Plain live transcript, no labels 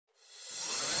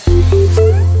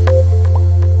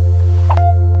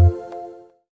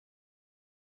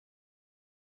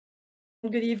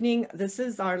good evening. This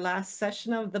is our last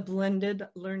session of the Blended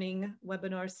Learning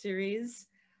webinar series,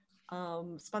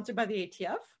 sponsored by the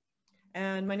AATF.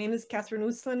 And my name is Catherine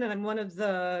Uslan, and I'm one of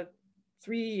the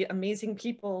 3 amazing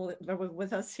people that were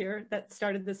with us here that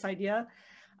started this idea.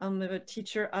 I'm a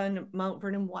teacher on Mount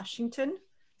Vernon, Washington,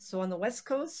 so on the West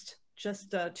Coast,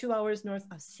 just 2 hours north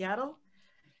of Seattle.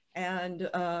 And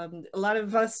a lot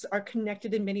of us are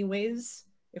connected in many ways.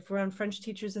 If we're on French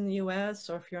Teachers in the US,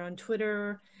 or if you're on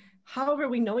Twitter, however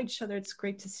we know each other, it's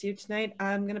great to see you tonight.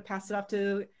 I'm going to pass it off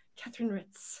to Catherine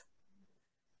Ritz.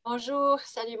 Bonjour,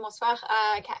 salut, bonsoir.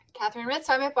 Catherine Ritz.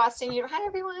 So I'm at Boston. Hi,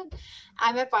 everyone.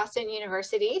 I'm at Boston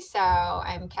University. So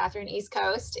I'm Catherine East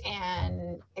Coast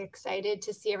and excited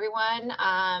to see everyone.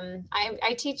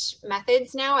 I teach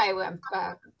methods now. I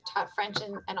taught French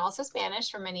and also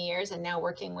Spanish for many years, and now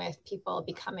working with people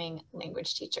becoming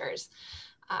language teachers.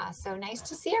 So nice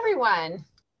to see everyone.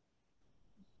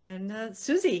 And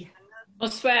Susie.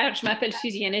 Bonsoir, je m'appelle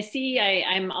Susie Hennessy.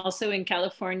 I'm also in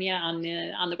California on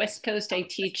the West Coast. I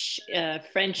teach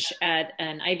French at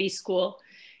an IB school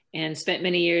and spent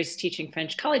many years teaching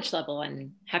French college level,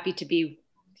 and happy to be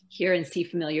here and see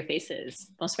familiar faces.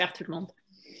 Bonsoir tout le monde.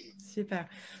 Super.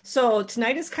 So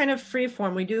tonight is kind of free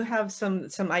form. We do have some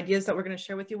ideas that we're going to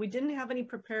share with you. We didn't have any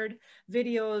prepared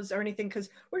videos or anything because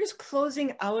we're just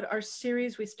closing out our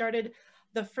series. We started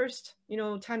the first,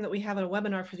 time that we have a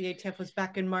webinar for the AATF was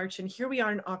back in March, and here we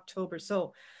are in October.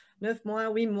 So 9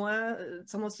 mois, 8 mois,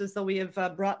 it's almost as though we have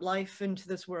brought life into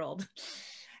this world.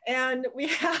 And we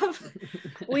have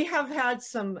had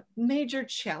some major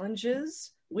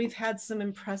challenges. We've had some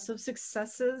impressive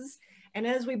successes. And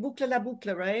as we boucle la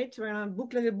boucle, right? We're going to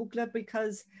boucle la boucle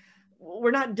because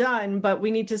we're not done, but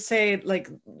we need to say,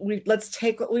 let's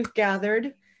take what we've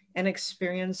gathered and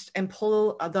experienced and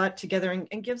pull that together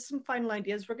and give some final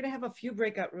ideas. We're going to have a few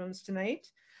breakout rooms tonight.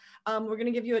 We're going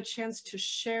to give you a chance to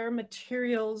share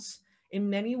materials in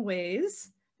many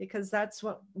ways, because that's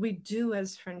what we do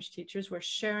as French teachers. We're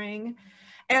sharing.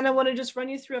 And I want to just run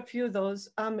you through a few of those.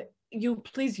 You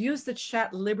please use the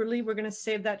chat liberally. We're going to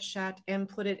save that chat and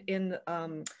put it in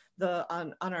on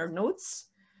our notes.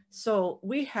 So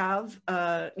we have,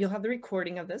 you'll have the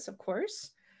recording of this, of course.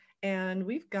 And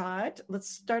we've got, let's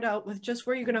start out with just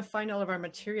where you're going to find all of our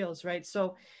materials, right?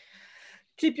 So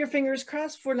keep your fingers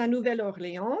crossed for La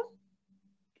Nouvelle-Orléans.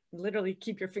 Literally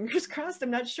keep your fingers crossed. I'm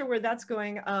not sure where that's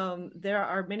going. There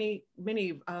are many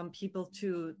people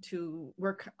to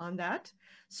work on that.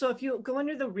 So if you go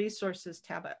under the resources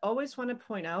tab, I always want to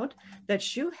point out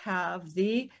that you have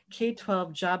the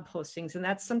K-12 job postings, and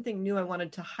that's something new I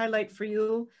wanted to highlight for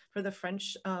you, for the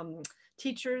French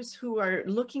teachers who are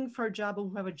looking for a job or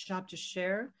who have a job to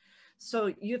share.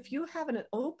 So if you have an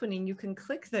opening, you can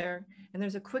click there, and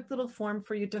there's a quick little form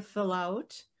for you to fill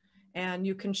out. And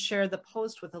you can share the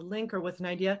post with a link or with an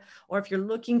idea. Or if you're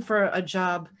looking for a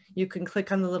job, you can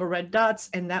click on the little red dots,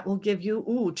 and that will give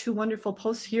you 2 wonderful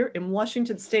posts here in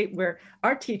Washington State, where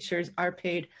our teachers are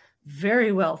paid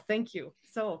very well. Thank you.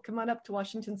 So come on up to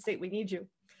Washington State. We need you.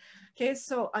 Okay,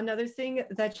 so another thing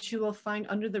that you will find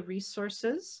under the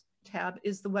resources tab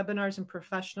is the webinars and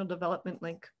professional development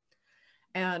link.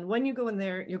 And when you go in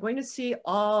there, you're going to see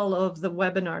all of the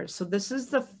webinars. So this is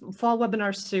the fall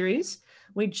webinar series.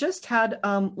 We just had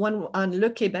one on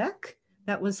Le Québec.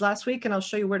 That was last week, and I'll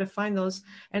show you where to find those.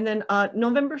 And then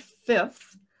November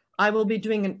 5th, I will be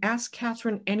doing an Ask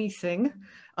Catherine Anything.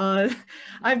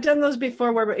 I've done those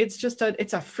before where it's just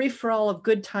it's a free-for-all of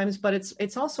good times, but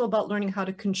it's also about learning how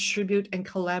to contribute and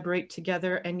collaborate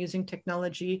together and using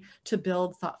technology to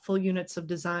build thoughtful units of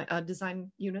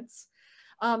design units.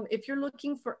 If you're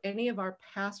looking for any of our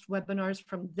past webinars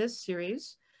from this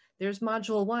series, there's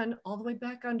module 1 all the way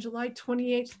back on July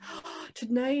 28th.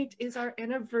 Tonight is our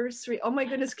anniversary. Oh my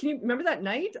goodness, can you remember that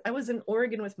night? I was in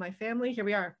Oregon with my family. Here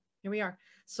we are.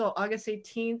 So August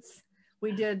 18th,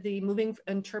 we did the moving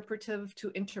interpretive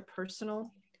to interpersonal,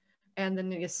 and then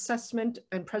the assessment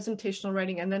and presentational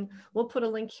writing. And then we'll put a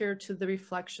link here to the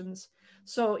reflections.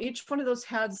 So each one of those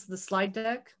has the slide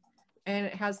deck, and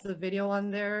it has the video on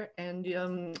there, and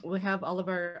we have all of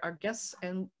our guests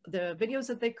and the videos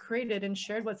that they created and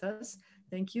shared with us.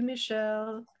 Thank you,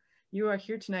 Michelle. You are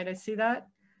here tonight. I see that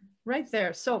right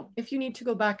there. So if you need to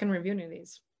go back and review any of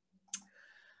these.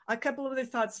 A couple of other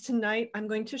thoughts tonight. I'm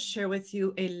going to share with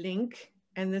you a link,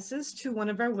 and this is to one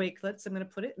of our Wakelets. I'm going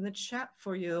to put it in the chat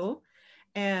for you,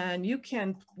 and you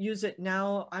can use it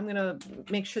now. I'm going to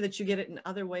make sure that you get it in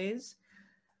other ways.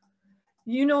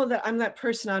 You know that I'm that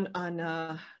person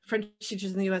on French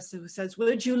Teachers in the US who says,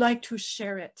 would you like to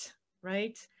share it,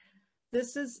 right?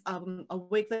 This is a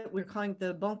Wakelet we're calling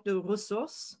the Banque de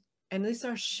Ressources. And these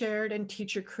are shared and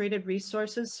teacher created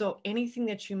resources. So anything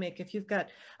that you make, if you've got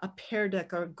a Pear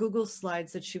Deck or Google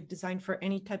Slides that you've designed for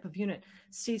any type of unit,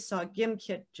 Seesaw,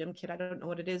 GimKit, I don't know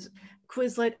what it is,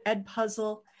 Quizlet,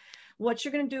 Edpuzzle, what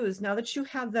you're going to do is, now that you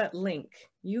have that link,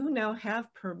 you now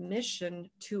have permission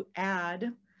to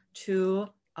add to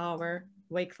our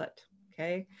Wakelet.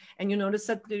 Okay. And you notice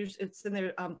that it's in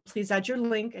there, please add your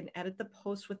link and edit the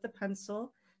post with the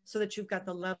pencil, so that you've got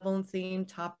the level and theme,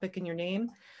 topic, and your name.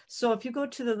 So if you go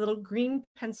to the little green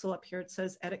pencil up here, it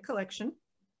says edit collection.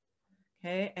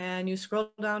 Okay, and you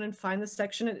scroll down and find the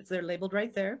section. They're labeled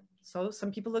right there. So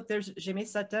some people look, there's Jamie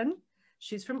Sutton.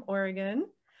 She's from Oregon.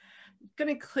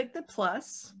 Gonna click the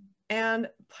plus and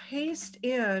paste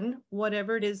in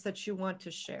whatever it is that you want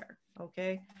to share.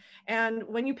 Okay, and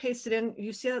when you paste it in,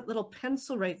 you see that little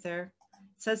pencil right there.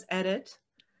 It says edit.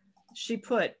 She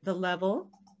put the level,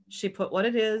 she put what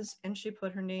it is, and she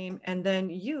put her name, and then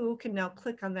you can now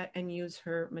click on that and use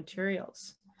her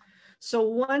materials. So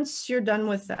once you're done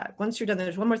with that, once you're done,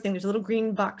 there's one more thing. There's a little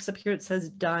green box up here. It says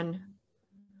done.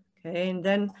 Okay, and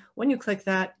then when you click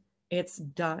that, it's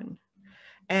done.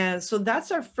 And so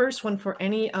that's our first one for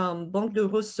any banque de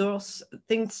ressources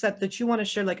thing set that you want to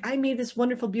share. Like, I made this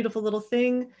wonderful, beautiful little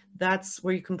thing. That's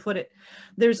where you can put it.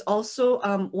 There's also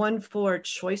one for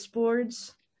choice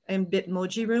boards and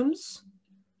Bitmoji rooms.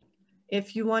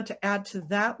 If you want to add to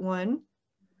that one,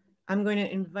 I'm going to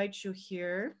invite you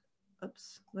here.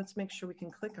 Oops, let's make sure we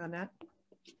can click on that.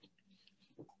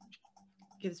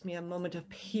 Gives me a moment of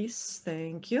peace.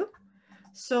 Thank you.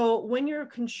 So when you're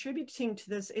contributing to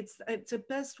this, it's the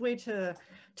best way to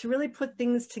really put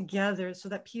things together so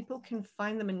that people can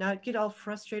find them and not get all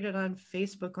frustrated on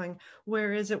Facebook going,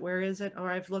 where is it? Where is it? Or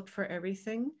I've looked for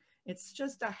everything. It's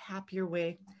just a happier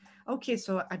way. Okay,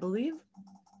 so I believe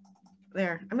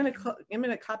there, I'm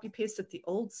gonna copy paste it the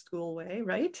old school way,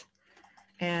 right?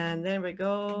 And there we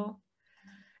go.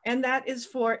 And that is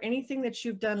for anything that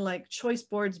you've done, like choice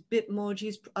boards,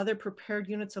 Bitmojis, other prepared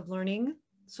units of learning.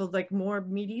 So like more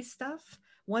meaty stuff.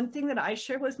 One thing that I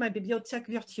shared was my bibliothèque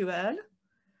virtuelle,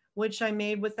 which I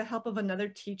made with the help of another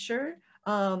teacher.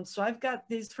 So I've got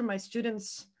these for my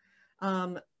students.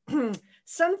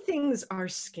 Some things are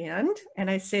scanned, and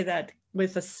I say that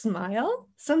with a smile.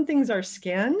 Some things are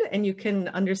scanned, and you can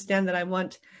understand that I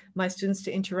want my students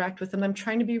to interact with them. I'm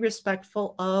trying to be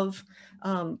respectful of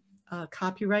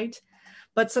copyright.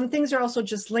 But some things are also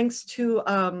just links to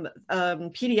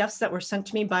PDFs that were sent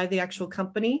to me by the actual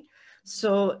company.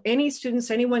 So any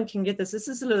students, anyone can get this. This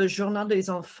is Le Journal des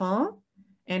Enfants,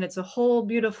 and it's a whole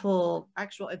beautiful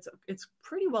actual, it's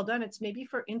pretty well done. It's maybe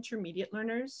for intermediate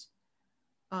learners.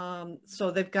 So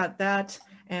they've got that,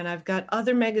 and I've got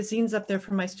other magazines up there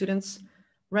for my students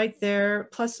right there,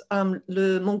 plus Mon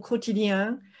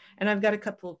Quotidien, and I've got a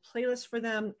couple of playlists for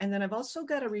them. And then I've also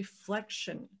got a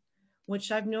reflection,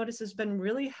 which I've noticed has been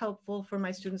really helpful for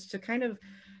my students to kind of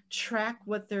track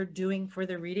what they're doing for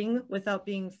their reading without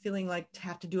feeling like to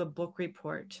have to do a book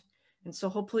report. And so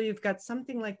hopefully you've got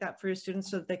something like that for your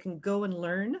students so that they can go and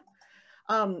learn.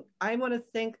 I want to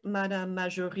thank Madame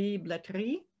Marjorie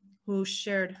Blettery, who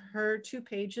shared her 2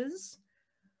 pages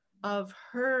of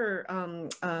her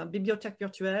bibliothèque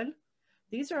virtuelle.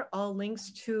 These are all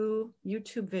links to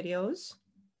YouTube videos,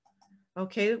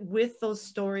 okay, with those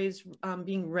stories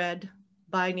being read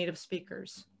by native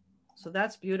speakers. So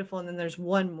that's beautiful. And then there's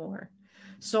one more.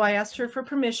 So I asked her for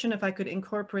permission if I could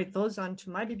incorporate those onto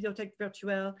my bibliothèque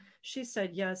virtuelle. She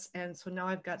said yes. And so now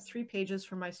I've got 3 pages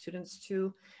for my students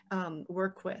to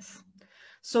work with.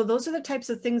 So those are the types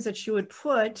of things that you would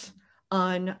put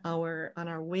on our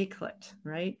Wakelet,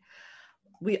 right?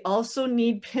 We also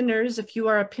need pinners. If you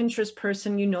are a Pinterest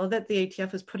person, you know that the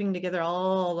ATF is putting together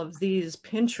all of these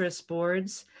Pinterest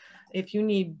boards. If you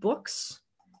need books,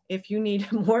 if you need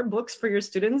more books for your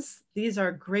students, these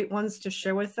are great ones to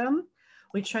share with them.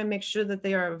 We try and make sure that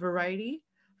they are a variety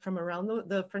from around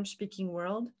the French-speaking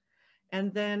world.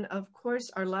 And then, of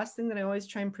course, our last thing that I always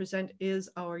try and present is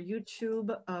our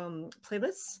YouTube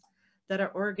playlists that are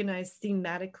organized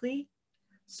thematically.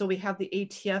 So we have the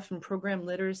ATF and program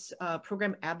literacy,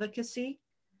 program advocacy,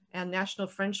 and National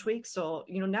French Week. So,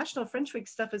 you know, National French Week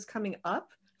stuff is coming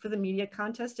up for the media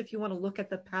contest if you want to look at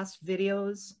the past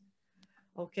videos.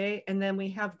 Okay, and then we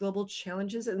have global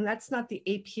challenges, and that's not the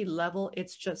AP level,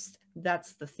 it's just,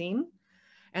 that's the theme.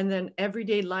 And then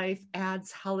everyday life,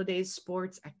 ads, holidays,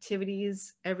 sports,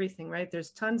 activities, everything, right?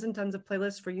 There's tons and tons of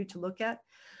playlists for you to look at.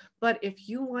 But if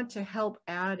you want to help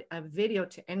add a video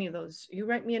to any of those, you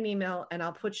write me an email and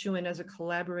I'll put you in as a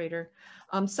collaborator.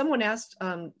 Someone asked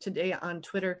today on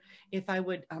Twitter if I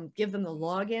would give them the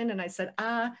login. And I said,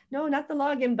 no, not the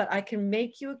login, but I can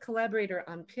make you a collaborator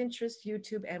on Pinterest,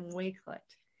 YouTube, and Wakelet.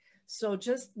 So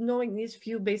just knowing these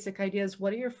few basic ideas,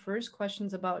 what are your first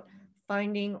questions about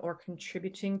finding or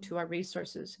contributing to our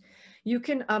resources? You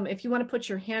can, if you want to put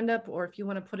your hand up or if you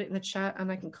want to put it in the chat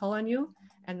and I can call on you.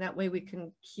 And that way we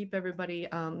can keep everybody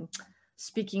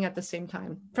speaking at the same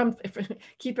time,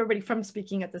 keep everybody from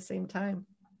speaking at the same time.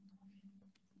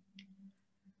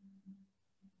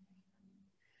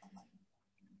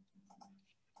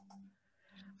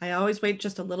 I always wait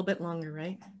just a little bit longer,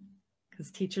 right? Because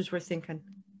teachers were thinking.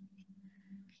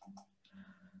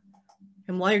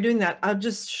 And while you're doing that, I'll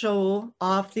just show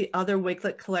off the other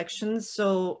Wakelet collections.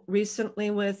 So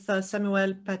recently with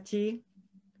Samuel Paty,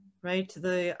 right,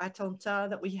 the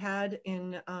attentat that we had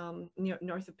in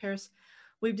north of Paris,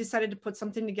 we've decided to put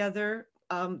something together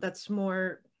that's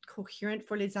more coherent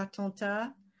for les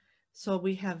attentats. So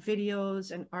we have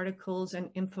videos and articles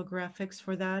and infographics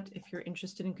for that if you're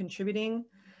interested in contributing.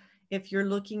 If you're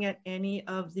looking at any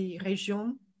of the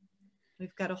régions,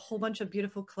 we've got a whole bunch of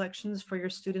beautiful collections for your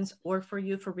students or for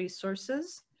you for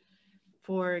resources,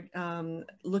 for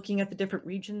looking at the different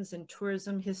regions in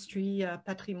tourism, history,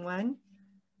 patrimoine.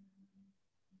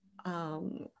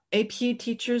 AP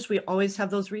teachers, we always have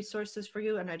those resources for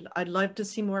you, and I'd love to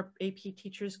see more AP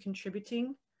teachers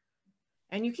contributing.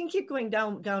 And you can keep going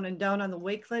down and down on the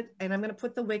Wakelet, and I'm going to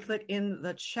put the Wakelet in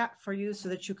the chat for you so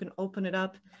that you can open it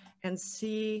up and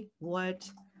see what,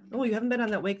 oh, you haven't been on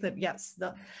that Wakelet, yes.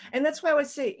 And that's why I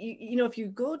always say, you know, if you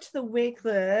go to the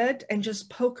Wakelet and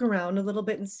just poke around a little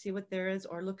bit and see what there is,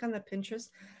 or look on the Pinterest.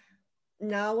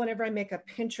 Now, whenever I make a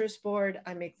Pinterest board,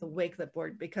 I make the Wakelet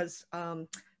board because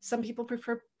some people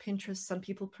prefer Pinterest, some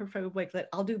people prefer Wakelet.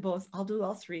 I'll do both. I'll do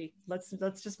all three. Let's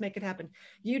just make it happen.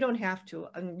 You don't have to.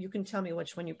 You can tell me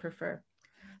which one you prefer.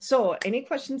 So, any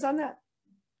questions on that?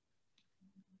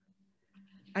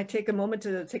 I take a moment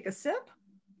to take a sip.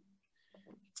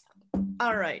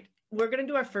 All right, we're going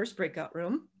to do our first breakout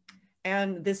room,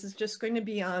 and this is just going to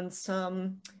be on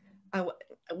some.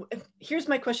 Here's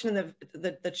my question in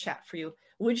the chat for you.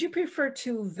 Would you prefer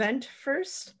to vent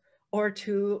first or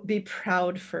to be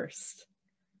proud first?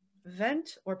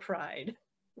 Vent or pride?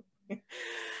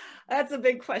 That's a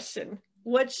big question.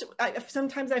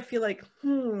 Sometimes I feel like,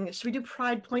 should we do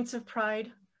pride, points of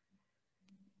pride?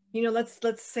 You know,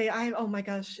 let's say, oh my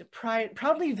gosh,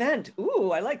 proudly vent.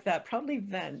 Ooh, I like that, proudly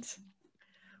vent.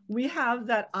 We have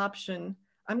that option.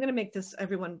 I'm going to make this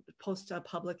everyone post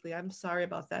publicly. I'm sorry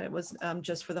about that. It was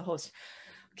just for the host.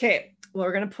 Okay, well,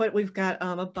 we're going to we've got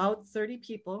about 30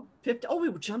 people. 50. Oh,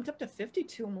 we jumped up to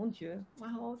 52. Mon Dieu.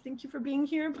 Wow, thank you for being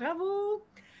here. Bravo.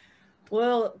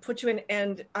 We'll put you in,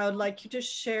 and I would like you to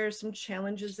share some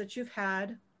challenges that you've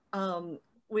had.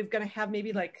 We're going to have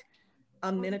maybe like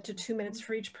a minute to 2 minutes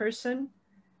for each person.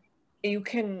 You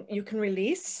can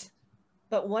release,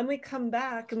 but when we come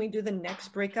back and we do the next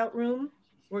breakout room,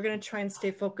 we're going to try and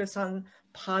stay focused on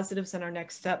positives in our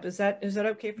next step. Is that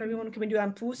okay for everyone? Can we do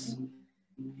un pouce?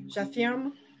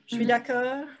 J'affirme. Je suis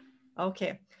d'accord.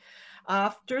 Okay.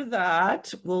 After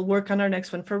that, we'll work on our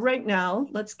next one. For right now,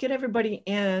 let's get everybody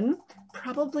in.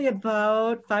 Probably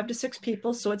about 5 to 6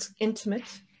 people, so it's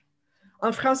intimate.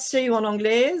 En français ou en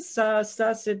anglais, ça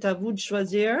c'est à vous de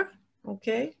choisir.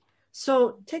 Okay.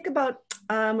 So we're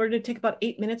going to take about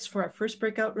 8 minutes for our first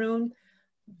breakout room.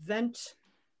 Vent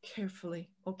carefully.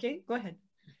 Okay, go ahead.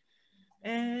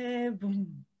 Et boum.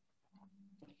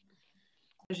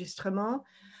 Enregistrement.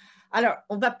 Alors,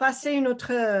 on va passer une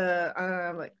autre...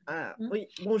 oui,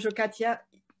 bonjour Katia.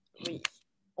 Oui.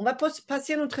 On va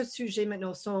passer à un autre sujet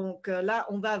maintenant. Donc là,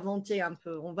 on va inventer un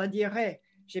peu. On va dire, hey,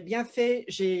 j'ai bien fait,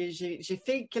 j'ai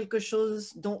fait quelque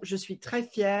chose dont je suis très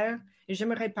fière et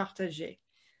j'aimerais partager.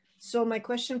 So my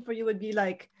question for you would be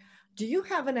like, do you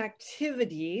have an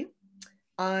activity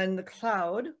on the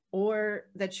cloud or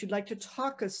that you'd like to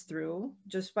talk us through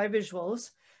just by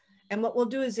visuals? And what we'll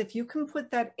do is if you can put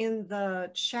that in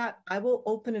the chat, I will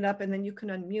open it up and then you can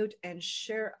unmute and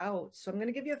share out. So I'm going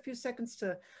to give you a few seconds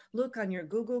to look on your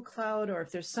Google Cloud, or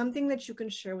if there's something that you can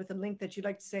share with a link that you'd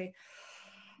like to say,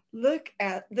 look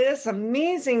at this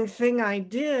amazing thing I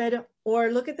did, or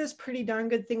look at this pretty darn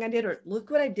good thing I did, or look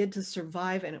what I did to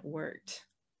survive and it worked,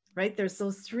 right? There's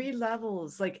those 3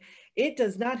 levels. Like, it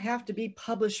does not have to be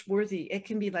publish worthy. It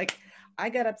can be like, I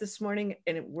got up this morning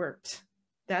and it worked.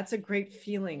 That's a great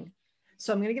feeling.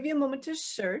 So I'm going to give you a moment to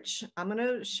search. I'm going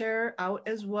to share out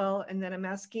as well. And then I'm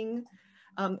asking,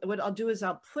 what I'll do is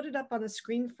I'll put it up on the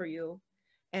screen for you.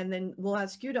 And then we'll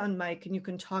ask you to unmic and you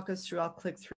can talk us through. I'll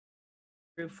click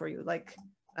through for you, like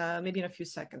maybe in a few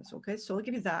seconds. Okay, so I'll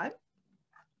give you that.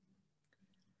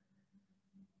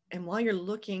 And while you're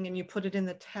looking and you put it in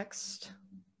the text,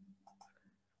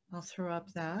 I'll throw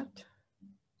up that.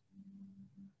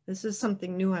 This is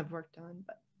something new I've worked on,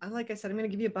 but like I said, I'm going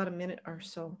to give you about a minute or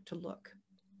so to look.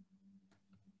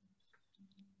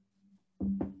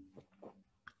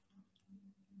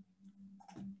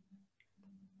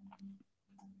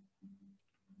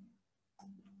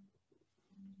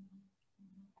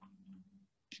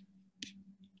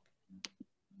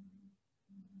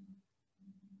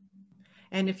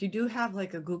 And if you do have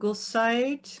like a Google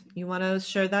site, you want to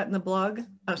share that in the blog,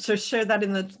 so share that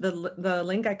in the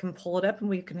link, I can pull it up and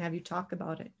we can have you talk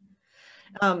about it.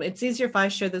 It's easier if I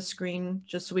share the screen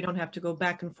just so we don't have to go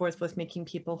back and forth with making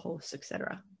people hosts,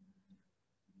 etc.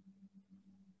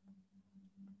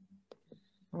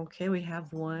 Okay, we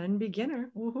have one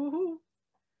beginner. Woo-hoo-hoo.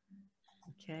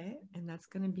 Okay, and that's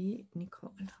going to be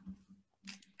Nicole.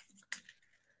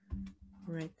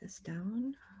 Write this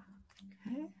down.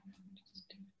 Okay.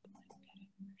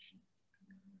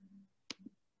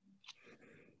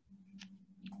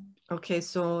 Okay,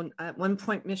 so at one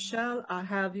point, Michelle, I'll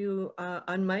have you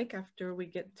unmic after we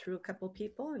get through a couple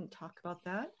people and talk about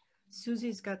that.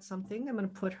 Susie's got something. I'm going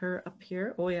to put her up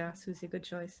here. Oh yeah, Susie, good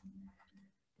choice.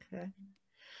 Okay.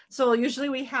 So usually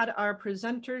we had our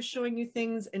presenters showing you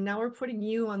things, and now we're putting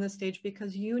you on the stage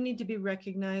because you need to be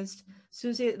recognized.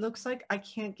 Susie, it looks like I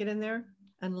can't get in there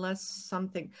unless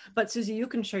something. But Susie, you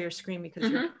can share your screen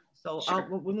because you're. So sure.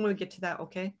 When we get to that,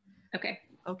 okay? Okay.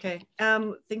 Okay.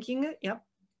 Thinking it. Yep.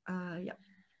 Yep.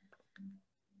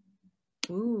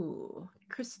 Ooh,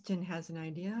 Kristen has an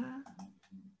idea.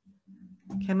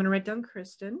 Okay, I'm going to write down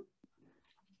Kristen.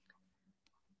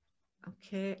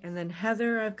 Okay, and then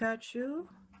Heather, I've got you.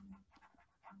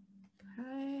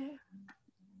 Okay.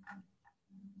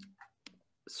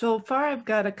 So far, I've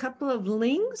got a couple of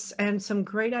links and some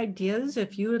great ideas.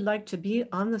 If you would like to be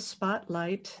on the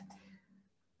spotlight,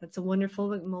 that's a wonderful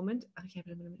moment.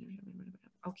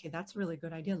 Okay, that's a really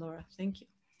good idea, Laura. Thank you.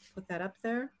 Put that up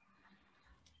there.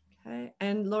 Okay,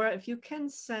 and Laura, if you can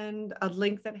send a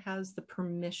link that has the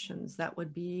permissions, that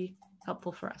would be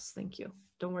helpful for us. Thank you.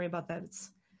 Don't worry about that.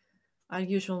 It's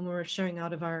usual when we're sharing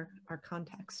out of our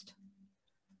context.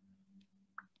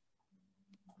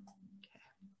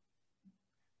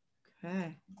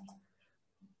 Okay.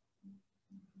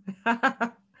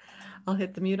 I'll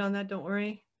hit the mute on that, don't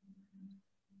worry.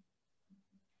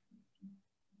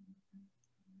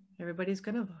 Everybody's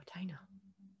gonna vote, I know.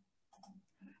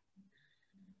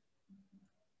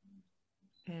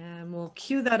 And we'll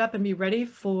cue that up and be ready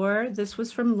for, this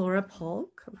was from Laura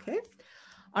Polk, okay.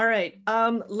 All right,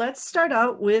 let's start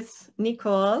out with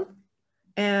Nicole.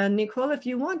 And Nicole, if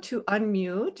you want to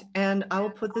unmute, and I will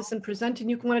put this in present, and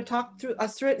you can want to talk through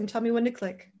it and tell me when to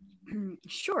click.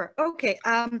 Sure, okay.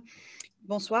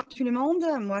 Bonsoir tout le monde.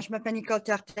 Moi, je m'appelle Nicole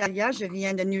Tartaglia. Je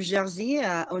viens de New Jersey,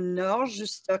 au nord,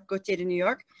 juste à côté de New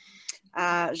York.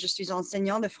 Je suis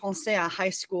enseignante de français à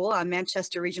high school, à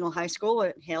Manchester Regional High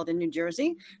School, held in New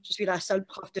Jersey. Je suis la seule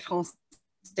prof de français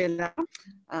là.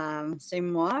 C'est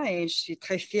moi, et je suis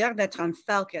très fière d'être un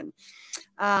Falcon.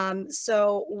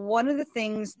 So one of the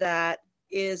things that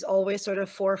is always sort of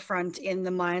forefront in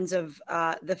the minds of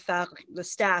the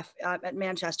staff at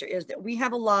Manchester is that we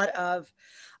have a lot of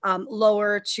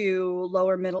lower to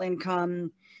lower middle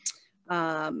income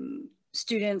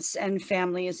students and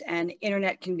families, and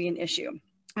internet can be an issue.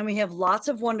 And we have lots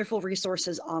of wonderful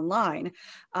resources online,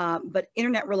 but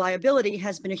internet reliability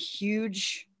has been a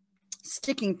huge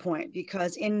sticking point,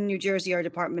 because in New Jersey, our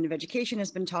Department of Education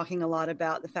has been talking a lot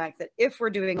about the fact that if we're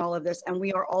doing all of this, and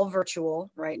we are all virtual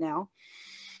right now,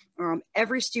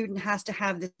 every student has to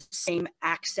have the same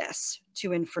access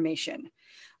to information.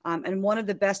 And one of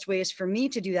the best ways for me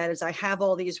to do that is I have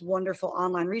all these wonderful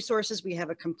online resources. We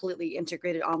have a completely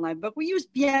integrated online book. We use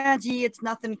Bien Dit, it's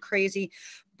nothing crazy,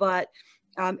 but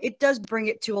it does bring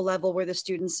it to a level where the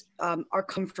students are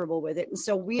comfortable with it. And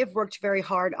so we have worked very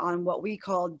hard on what we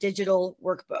call digital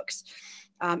workbooks.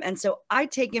 And so I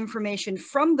take information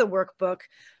from the workbook,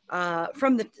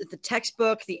 from the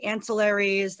textbook, the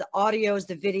ancillaries, the audios,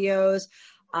 the videos.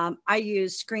 I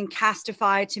use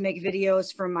Screencastify to make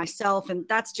videos for myself, and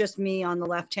that's just me on the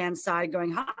left-hand side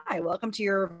going, hi, welcome to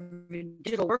your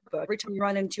digital workbook. Every time you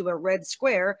run into a red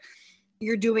square,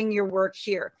 you're doing your work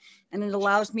here. And it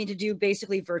allows me to do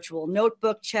basically virtual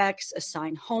notebook checks,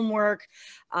 assign homework.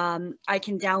 I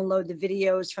can download the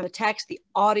videos from the text, the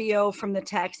audio from the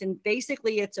text, and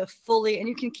basically it's a fully, and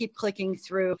you can keep clicking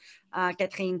through,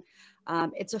 Catherine,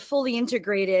 It's a fully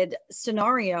integrated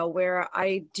scenario where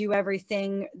I do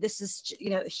everything. This is, you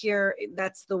know, here,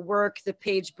 that's the work. The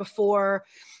page before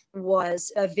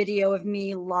was a video of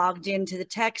me logged into the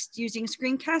text using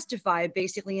Screencastify,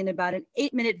 basically in about an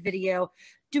 8-minute video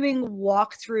doing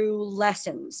walkthrough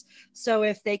lessons. So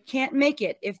if they can't make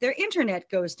it, if their internet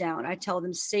goes down, I tell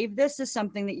them, save this as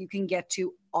something that you can get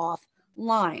to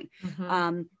offline.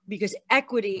 Because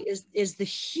equity is the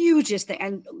hugest thing.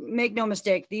 And make no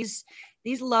mistake, these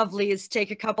lovelies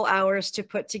take a couple hours to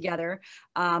put together.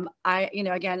 You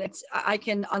know, again, I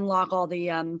can unlock all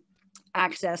the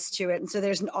access to it. And so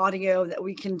there's an audio that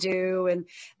we can do, and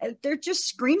they're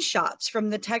just screenshots from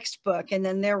the textbook, and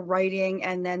then they're writing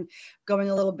and then going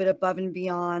a little bit above and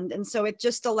beyond. And so it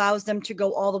just allows them to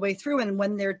go all the way through. And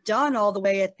when they're done all the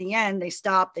way at the end, they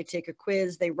stop, they take a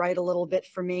quiz, they write a little bit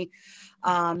for me.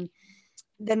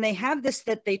 Then they have this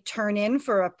that they turn in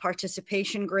for a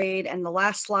participation grade. And the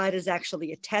last slide is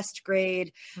actually a test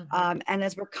grade. And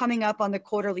as we're coming up on the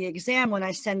quarterly exam, when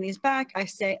I send these back, I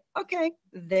say, okay,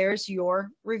 there's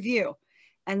your review.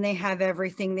 And they have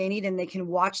everything they need, and they can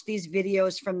watch these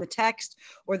videos from the text,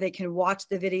 or they can watch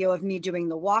the video of me doing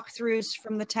the walkthroughs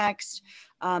from the text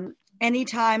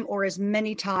anytime or as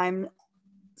many times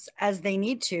as they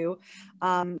need to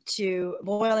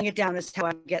boiling it down is how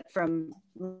I get from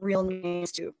real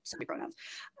names to semi-pronouns.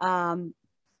 And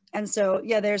so,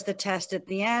 yeah, there's the test at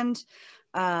the end.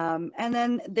 And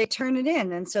then they turn it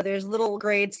in. And so there's little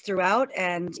grades throughout,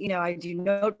 and, you know, I do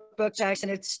notebook checks,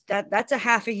 and that's a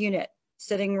half a unit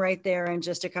sitting right there in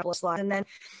just a couple of slides. And then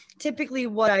typically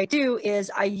what I do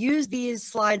is I use these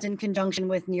slides in conjunction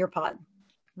with Nearpod.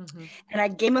 And I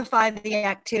gamify the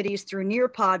activities through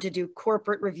Nearpod to do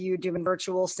corporate review, doing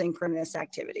virtual synchronous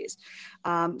activities.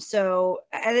 So,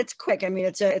 and it's quick. I mean,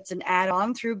 it's an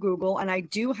add-on through Google, and I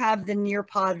do have the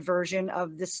Nearpod version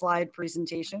of the slide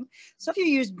presentation. So if you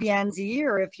use BNZ,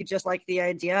 or if you just like the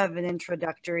idea of an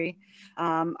introductory,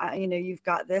 you know, you've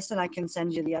got this, and I can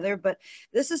send you the other. But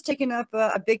this has taken up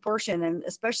a big portion, and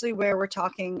especially where we're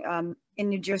talking in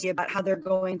New Jersey about how they're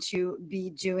going to be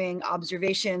doing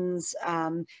observations.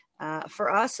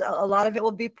 For us, a lot of it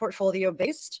will be portfolio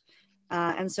based.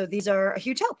 And so these are a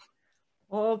huge help.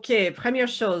 OK, première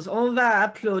chose, on va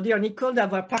applaudir Nicole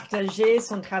d'avoir partagé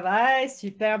son travail.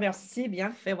 Super, merci,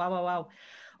 bien fait. Wow, wow, wow.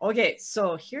 OK,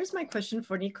 so here's my question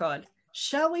for Nicole.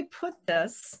 Shall we put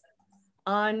this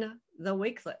on the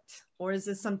Wakelet, or is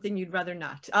this something you'd rather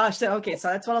not? OK, so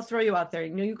that's what I'll throw you out there.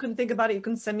 You know, you can think about it. You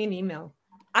can send me an email.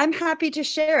 I'm happy to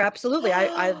share. Absolutely.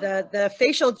 The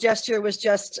facial gesture was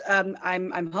just,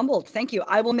 I'm humbled. Thank you.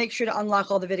 I will make sure to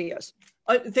unlock all the videos.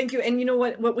 Thank you. And you know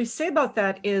what we say about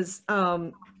that is,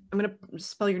 I'm going to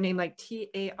spell your name like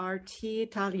T-A-R-T,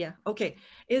 Talia. Okay.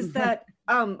 Is that,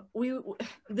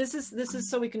 this is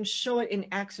so we can show it in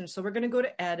action. So we're going to go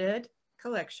to edit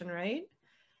collection, right?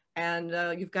 And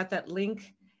you've got that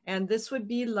link. And this would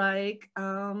be like,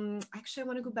 actually, I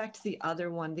want to go back to the other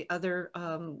one,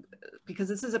 because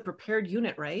this is a prepared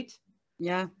unit, right?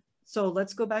 Yeah. So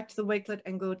let's go back to the Wakelet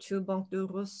and go to Banque de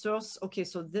Ressources. Okay,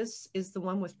 so this is the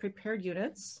one with prepared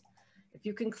units. If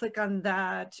you can click on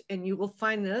that, and you will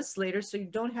find this later, so you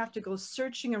don't have to go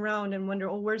searching around and wonder,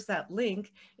 oh, where's that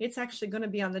link? It's actually going to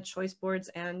be on the choice boards,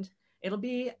 and it'll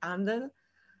be on the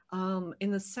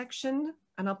in the section.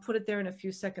 And I'll put it there in a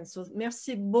few seconds. So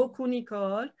merci beaucoup,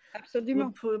 Nicole.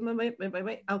 Absolument.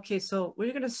 Wait. Okay, so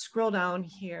we're going to scroll down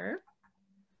here.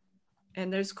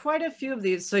 And there's quite a few of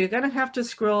these. So you're going to have to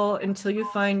scroll until you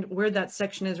find where that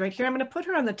section is. Right here, I'm going to put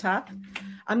her on the top.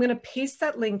 I'm going to paste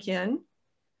that link in.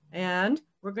 And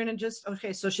we're going to just,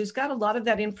 okay, so she's got a lot of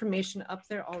that information up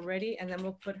there already. And then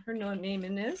we'll put her name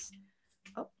in this.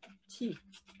 Oh,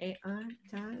 T-A-R,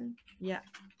 yeah.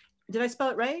 Did I spell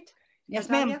it right? Yes,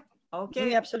 ma'am. Okay.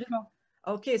 Oui, absolument.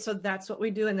 Okay, so that's what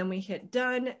we do, and then we hit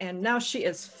done, and now she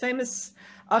is famous.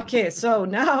 Okay, so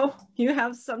now you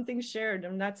have something shared,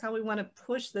 and that's how we want to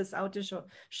push this out to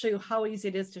show you how easy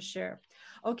it is to share.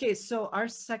 Okay, so our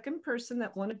second person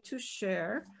that wanted to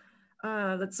share,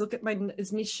 let's look at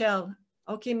is Michelle.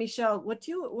 Okay, Michelle, what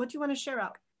do you want to share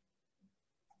out?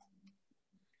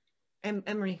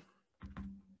 Emery.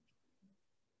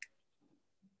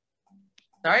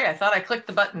 Sorry, I thought I clicked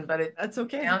the button, but that's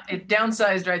okay. It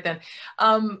downsized right then.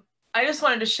 I just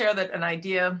wanted to share that an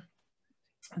idea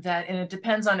that, and it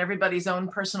depends on everybody's own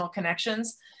personal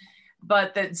connections,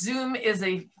 but that Zoom is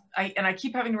and I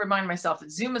keep having to remind myself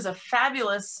that Zoom is a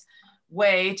fabulous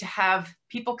way to have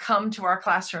people come to our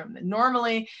classroom.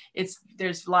 Normally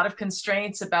there's a lot of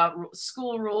constraints about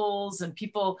school rules and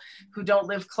people who don't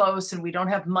live close, and we don't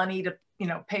have money to, you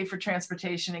know, pay for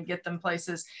transportation and get them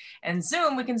places. And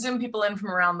Zoom, we can Zoom people in from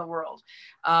around the world.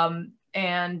 So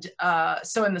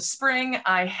in the spring,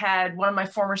 I had one of my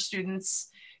former students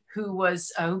who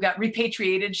got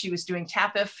repatriated. She was doing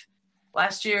TAPIF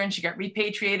last year, and she got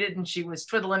repatriated, and she was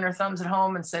twiddling her thumbs at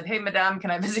home and said, "Hey, madame, can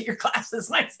I visit your classes?"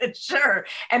 And I said, "Sure."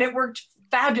 And it worked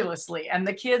fabulously, and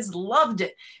the kids loved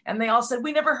it. And they all said,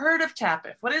 "We never heard of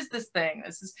TAPIF. What is this thing?"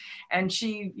 And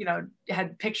she, you know,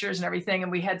 had pictures and everything.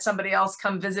 And we had somebody else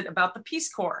come visit about the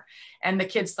Peace Corps, and the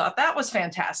kids thought that was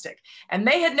fantastic. And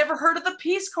they had never heard of the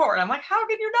Peace Corps. And I'm like, "How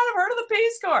can you not have heard of the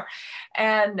Peace Corps?"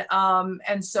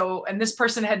 And this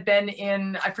person had been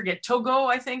in, I forget, Togo,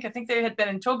 I think they had been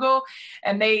in Togo,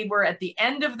 and they were at the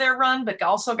end of their run, but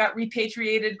also got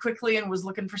repatriated quickly and was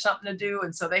looking for something to do.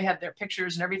 And so they had their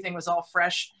pictures, and everything was all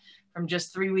fresh from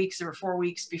just 3 weeks or 4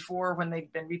 weeks before when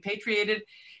they'd been repatriated.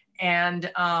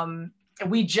 And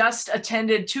we just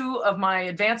attended 2 of my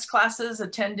advanced classes,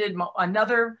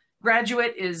 another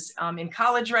graduate is in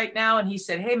college right now. And he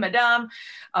said, "Hey, madame,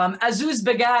 Azuz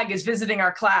Begag is visiting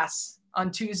our class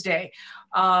on Tuesday.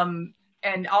 And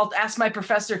I'll ask my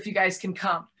professor if you guys can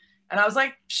come." And I was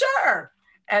like, "Sure."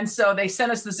 And so they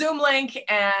sent us the Zoom link,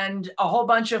 and a whole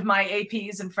bunch of my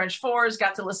APs and French 4s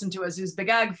got to listen to Azuz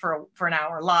Begag for an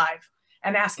hour live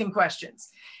and ask him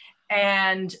questions.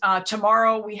 And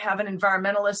tomorrow we have an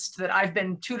environmentalist that I've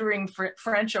been tutoring for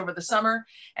French over the summer.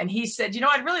 And he said, "You know,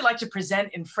 I'd really like to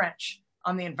present in French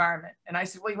on the environment." And I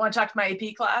said, "Well, you want to talk to my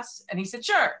AP class?" And he said,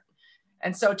 "Sure."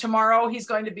 And so tomorrow he's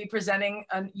going to be presenting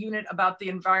a unit about the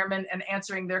environment and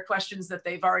answering their questions that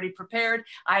they've already prepared.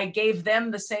 I gave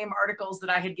them the same articles that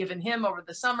I had given him over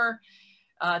the summer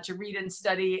to read and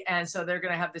study. And so they're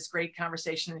going to have this great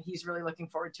conversation, and he's really looking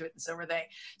forward to it. And so are they.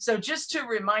 So just to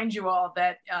remind you all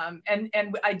that, and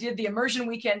I did the immersion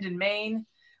weekend in Maine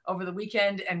over the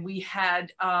weekend, and we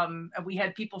had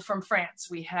people from France.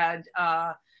 We had,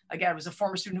 again, it was a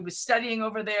former student who was studying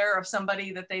over there of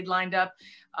somebody that they'd lined up,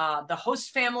 the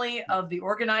host family of the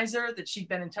organizer that she'd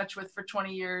been in touch with for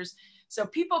 20 years. So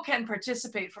people can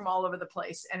participate from all over the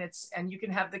place, and you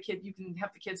can have the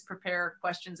kids prepare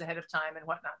questions ahead of time and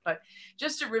whatnot. But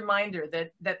just a reminder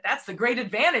that's the great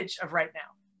advantage of right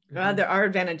now. There are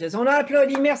advantages. On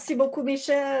applaudit. Merci beaucoup,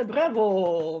 Michelle.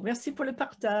 Bravo. Merci pour le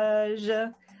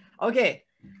partage. Okay,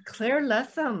 Claire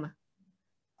Latham.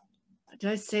 Did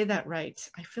I say that right?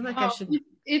 I feel like I should.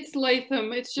 It's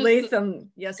Latham. It's just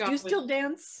Latham. Yes. Do you still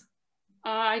dance?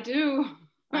 I do.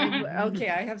 Okay,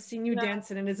 I have seen you dance,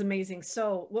 and it is amazing.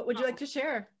 So, what would you like to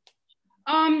share?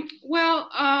 As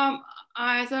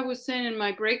I was saying in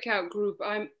my breakout group,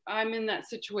 I'm in that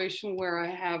situation where I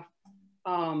have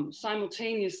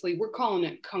simultaneously, we're calling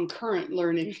it concurrent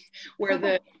learning, where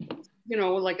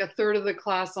like a third of the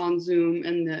class on Zoom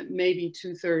and maybe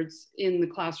 2/3 in the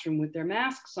classroom with their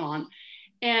masks on.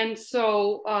 And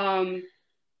so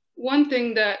one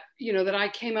thing that, that I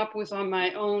came up with on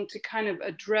my own to kind of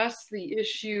address the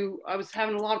issue, I was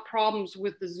having a lot of problems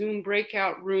with the Zoom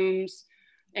breakout rooms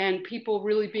and people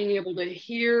really being able to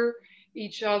hear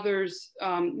each other's,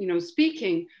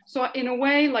 speaking. So in a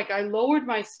way, like I lowered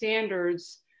my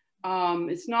standards.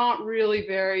 It's not really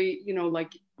very,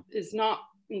 it's not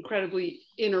incredibly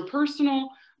interpersonal,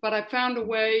 but I found a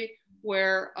way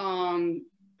where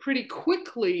pretty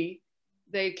quickly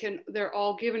they're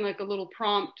all given like a little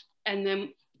prompt, and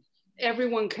then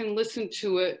everyone can listen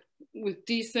to it with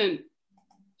decent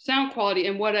sound quality.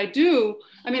 And what I do,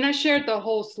 I shared the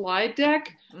whole slide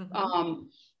deck,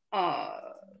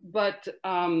 but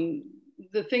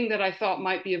the thing that I thought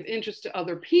might be of interest to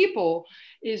other people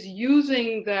is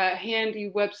using the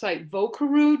handy website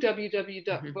Vocaroo,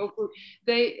 www.vocaroo.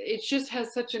 It just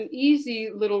has such an easy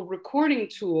little recording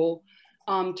tool,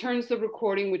 turns the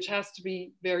recording, which has to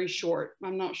be very short.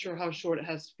 I'm not sure how short it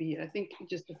has to be. I think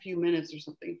just a few minutes or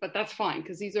something, but that's fine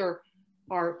because these are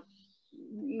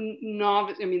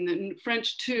novice, the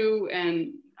French 2,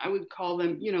 and I would call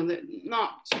them, the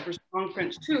not super strong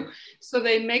French 2. So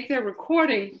they make their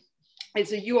recording.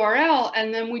 It's a URL,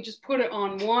 and then we just put it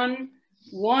on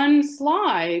one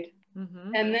slide,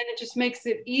 and then it just makes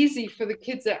it easy for the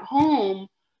kids at home.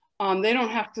 They don't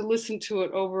have to listen to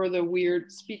it over the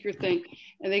weird speaker thing,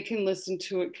 and they can listen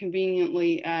to it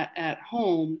conveniently at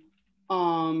home.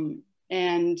 And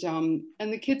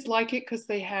the kids like it because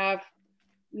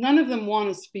none of them want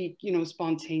to speak,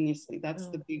 spontaneously. That's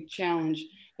the big challenge.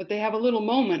 But they have a little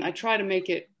moment. I try to make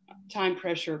it time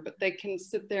pressure, but they can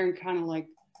sit there and kind of like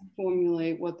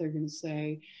formulate what they're going to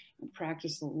say.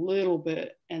 practice a little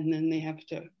bit, and then they have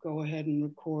to go ahead and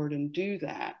record and do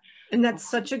that. And that's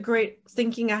such a great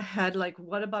thinking ahead. Like,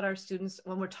 what about our students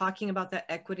when we're talking about that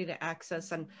equity to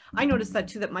access? And I noticed that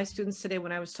too, that my students today,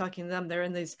 when I was talking to them, they're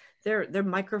in these, their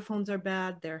microphones are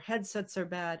bad, their headsets are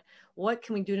bad. What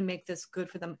can we do to make this good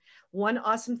for them? One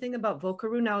awesome thing about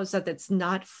Vocaroo now is that it's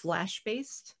not flash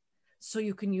based. So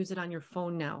you can use it on your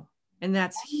phone now. And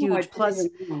that's huge. Plus,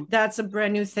 that's a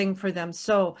brand new thing for them.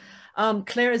 So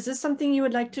Claire, is this something you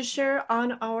would like to share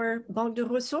on our Banque de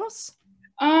Ressources?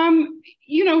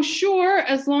 You know, sure,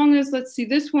 as long as, let's see,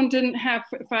 this one didn't have,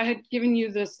 if I had given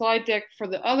you the slide deck for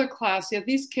the other class, yeah,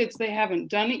 these kids, they haven't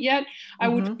done it yet. I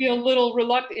would feel a little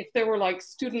reluctant if there were like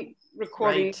student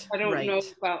recordings. I don't know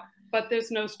about, but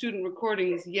there's no student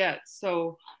recordings yet.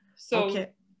 So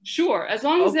sure, as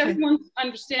long as everyone's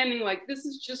understanding, like, this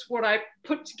is just what I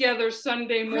put together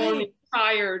Sunday morning,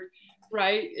 tired.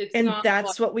 Right. And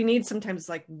that's what we need sometimes,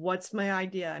 like, what's my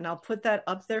idea? And I'll put that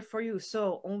up there for you.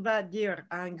 So, on va dire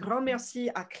un grand merci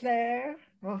à Claire.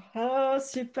 Oh,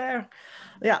 super.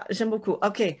 Yeah, j'aime beaucoup.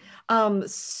 Okay.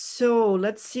 So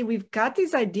let's see, we've got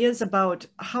these ideas about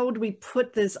how do we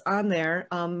put this on there.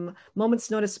 Moments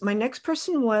notice. My next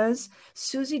person was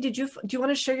Susie. Do you want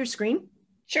to share your screen?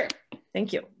 Sure.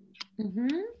 Thank you.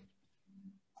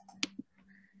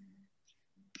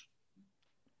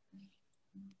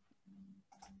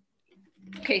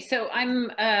 Okay, so I'm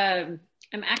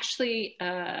actually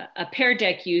a Pear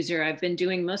Deck user. I've been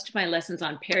doing most of my lessons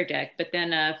on Pear Deck, but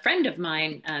then a friend of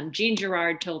mine, Jean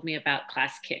Girard, told me about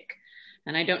ClassKick.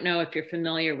 And I don't know if you're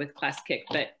familiar with ClassKick,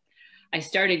 but I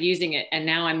started using it, and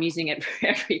now I'm using it for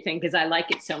everything because I like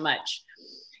it so much.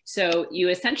 So you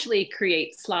essentially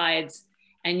create slides,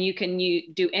 and you can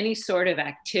do any sort of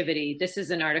activity. This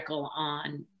is an article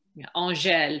on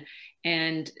Angèle.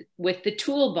 And with the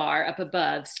toolbar up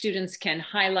above, students can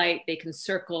highlight, they can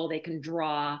circle, they can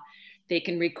draw, they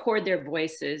can record their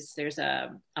voices. There's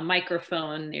a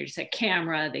microphone, there's a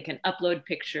camera, they can upload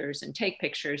pictures and take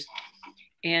pictures.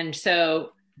 And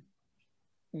so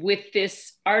with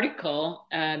this article,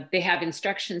 they have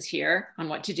instructions here on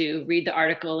what to do, read the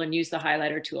article and use the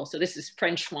highlighter tool. So this is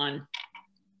French 1,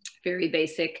 very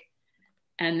basic.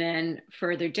 And then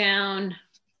further down,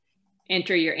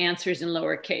 enter your answers in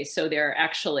lowercase. So they're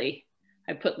actually,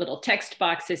 I put little text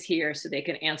boxes here so they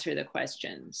can answer the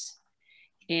questions.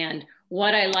 And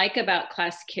what I like about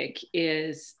ClassKick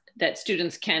is that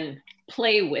students can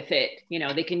play with it. You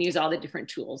know, they can use all the different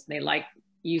tools. They like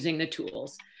using the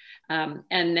tools. And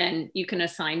then you can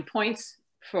assign points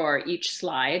for each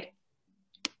slide.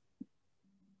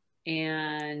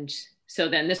 And so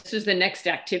then this is the next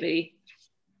activity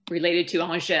related to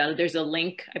Angèle. There's a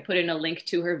link. I put in a link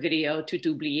to her video, Tout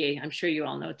oublié. I'm sure you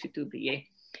all know Tout oublié.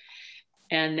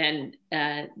 And then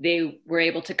they were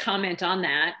able to comment on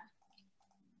that.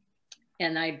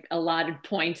 And I allotted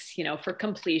points, you know, for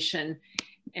completion.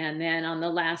 And then on the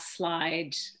last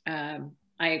slide,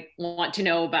 I want to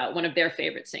know about one of their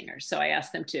favorite singers. So I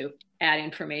asked them to add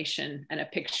information and a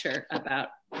picture about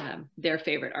their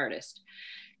favorite artist.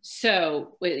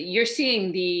 So you're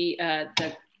seeing the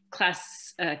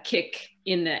ClassKick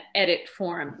in the edit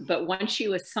form, but once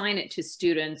you assign it to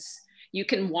students, you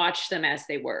can watch them as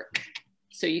they work.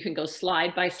 So you can go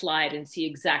slide by slide and see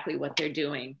exactly what they're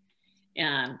doing.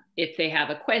 If they have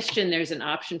a question, there's an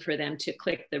option for them to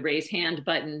click the raise hand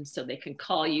button so they can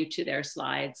call you to their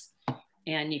slides,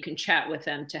 and you can chat with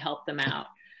them to help them out.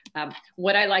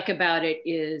 What I like about it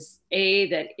is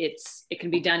that it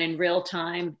can be done in real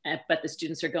time, but the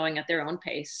students are going at their own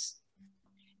pace.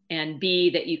 And B,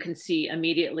 that you can see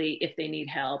immediately if they need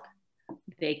help,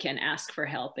 they can ask for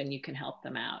help and you can help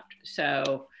them out.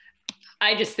 So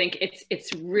I just think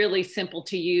it's really simple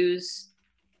to use.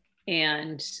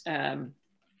 And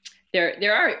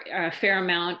there are a fair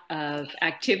amount of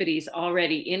activities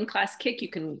already in ClassKick. You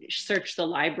can search the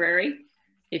library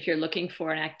if you're looking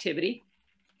for an activity,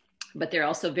 but they're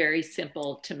also very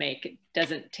simple to make. It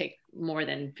doesn't take more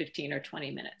than 15 or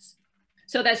 20 minutes.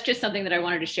 So that's just something that I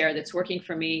wanted to share that's working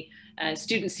for me.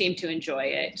 Students seem to enjoy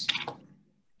it.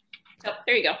 So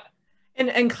there you go.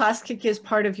 And ClassKick is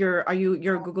part of you're a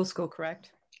Google school,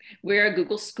 correct? We're a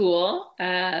Google school,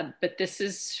 but this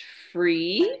is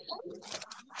free.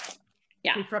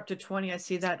 Yeah. Free for up to 20. I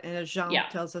see that, and Jean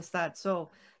tells us that.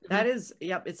 So that is,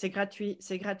 c'est gratuit,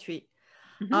 c'est gratuit.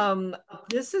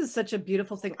 This is such a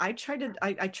beautiful thing. I tried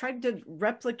to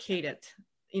replicate it,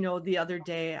 you know, the other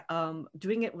day,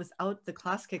 doing it without the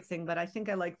ClassKick thing, but I think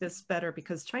I like this better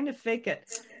because trying to fake it,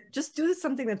 just do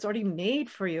something that's already made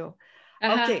for you.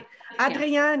 Okay,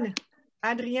 Adrienne,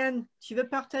 Adrienne, tu veux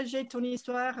partager ton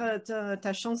histoire,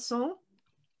 ta chanson?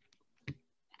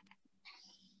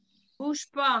 Bouge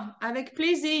pas, avec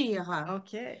plaisir.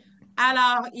 OK.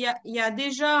 Alors, il y a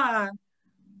déjà...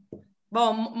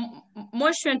 Bon,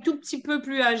 moi, je suis un tout petit peu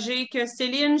plus âgée que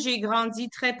Céline. J'ai grandi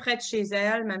très près de chez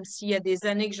elle, même s'il y a des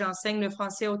années que j'enseigne le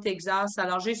français au Texas.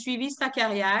 Alors, j'ai suivi sa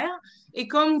carrière. Et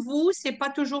comme vous, c'est pas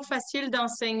toujours facile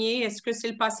d'enseigner. Est-ce que c'est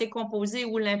le passé composé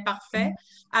ou l'imparfait?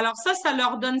 Alors, ça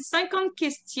leur donne 50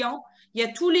 questions. Il y a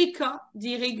tous les cas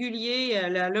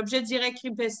d'irréguliers, l'objet direct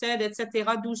qui précède,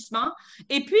 etc., doucement.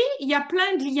 Et puis, il y a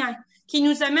plein de liens qui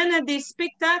nous amènent à des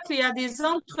spectacles et à des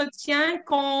entretiens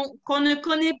qu'on ne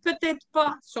connaît peut-être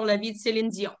pas sur la vie de Céline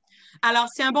Dion. Alors,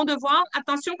 c'est un bon devoir.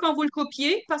 Attention quand vous le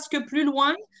copiez, parce que plus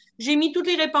loin, j'ai mis toutes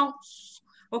les réponses.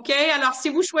 OK? Alors, si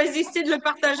vous choisissez de le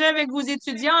partager avec vos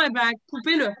étudiants, eh bien,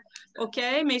 coupez-le. OK?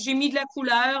 Mais j'ai mis de la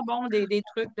couleur, bon, des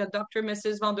trucs de Dr.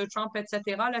 Mrs. Van der Trump, etc.,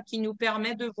 là, qui nous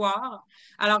permet de voir.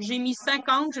 Alors, j'ai mis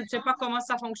 50. Je ne sais pas comment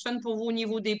ça fonctionne pour vous au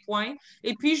niveau des points.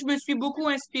 Et puis, je me suis beaucoup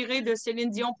inspirée de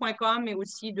CélineDion.com et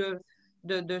aussi de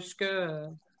ce que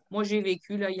moi, j'ai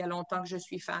vécu là, il y a longtemps que je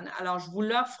suis fan. Alors, je vous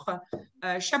l'offre.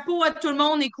 Chapeau à tout le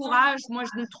monde et courage. Moi,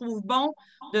 je me trouve bon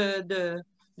de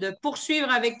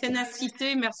poursuivre avec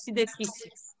ténacité. Merci d'être ici.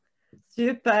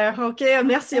 Super, OK,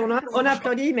 merci. On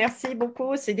applaudit, merci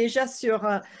beaucoup. C'est déjà sur...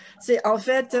 en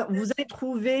fait, vous avez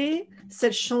trouvé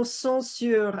cette chanson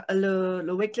sur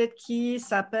le Wakelet qui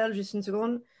s'appelle, juste une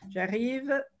seconde,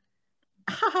 j'arrive.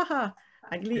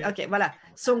 OK, voilà.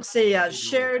 Donc, c'est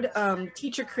Shared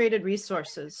Teacher Created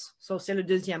Resources. So, c'est le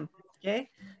deuxième. OK?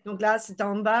 Donc là, c'est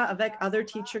en bas avec Other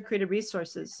Teacher Created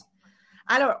Resources.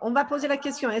 Alors, on va poser la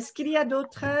question. Est-ce qu'il y a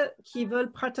d'autres qui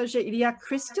veulent partager? Il y a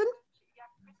Kristen.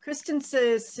 Kristen,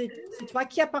 c'est toi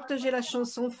qui as partagé la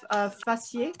chanson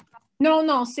Facier? Non,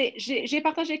 non, j'ai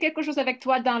partagé quelque chose avec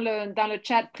toi dans le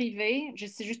chat privé.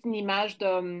 C'est juste une image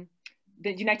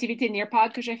d'une activité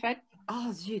Nearpod que j'ai faite.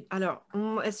 Oh, zut. Alors,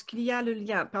 est-ce qu'il y a le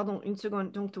lien? Pardon, une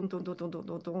seconde.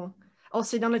 Oh,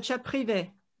 c'est dans le chat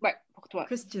privé. Ouais, pour toi.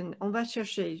 Kristen, on va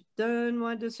chercher.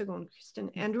 Donne-moi 2 secondes.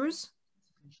 Kristen Andrews?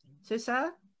 C'est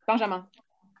ça? Benjamin.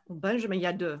 Benjamin, il y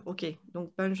a 2. OK.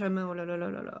 Donc, Benjamin, oh là là là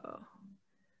là là.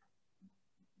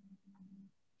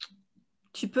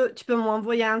 Tu peux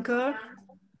m'envoyer encore?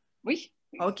 Oui.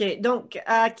 OK. Donc,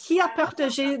 qui a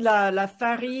partagé la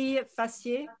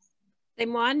Facier? C'est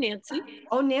moi, Nancy.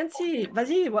 Oh, Nancy,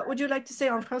 vas-y. What would you like to say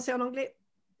en français, en anglais?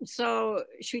 So,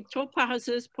 je suis trop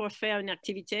paresseuse pour faire une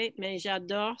activité, mais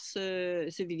j'adore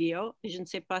ce vidéo. Je ne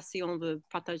sais pas si on veut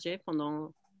partager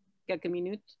pendant quelques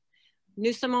minutes.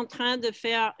 Nous sommes en train de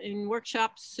faire une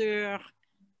workshop sur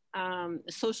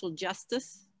social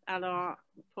justice. Alors,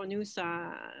 pour nous,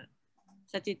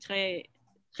 c'était très,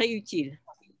 très utile.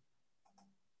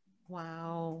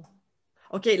 Wow.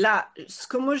 OK, là,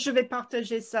 comment je vais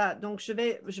partager ça? Donc, je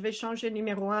vais changer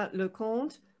numéro 1, le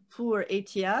compte pour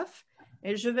ATF,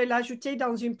 et je vais l'ajouter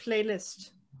dans une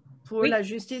playlist pour la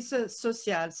justice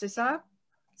sociale, c'est ça?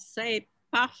 C'est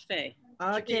parfait.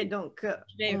 OK, donc...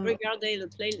 je vais regarder la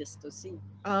playlist aussi.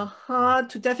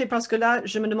 Tout à fait, parce que là,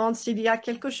 je me demande s'il y a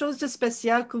quelque chose de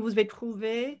spécial que vous avez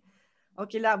trouvé.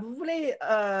 OK, là, vous voulez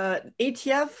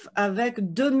ATF avec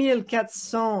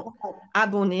 2400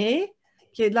 abonnés.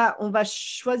 OK, là, on va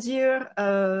choisir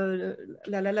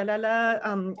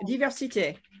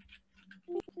diversité.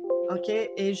 OK,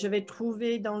 et je vais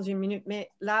trouver dans une minute. Mais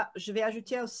là, je vais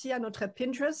ajouter aussi à notre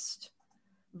Pinterest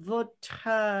votre...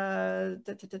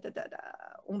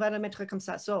 on va le mettre comme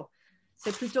ça. So,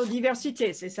 c'est plutôt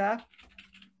diversité, c'est ça?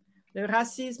 Le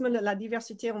racisme, la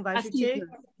diversité, on va ajouter.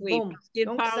 Oui, bon,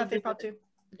 donc ça fait partie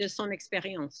de son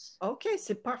expérience. OK,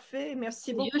 c'est parfait.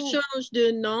 Merci beaucoup. Je change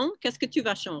de nom. Qu'est-ce que tu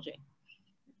vas changer?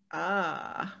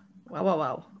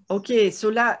 Wow. OK, so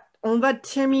là, on va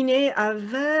terminer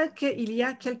avec, il y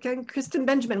a quelqu'un, Kristen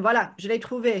Benjamin. Voilà, je l'ai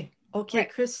trouvé. OK, ouais.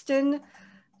 Kristen.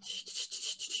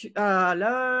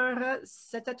 Alors,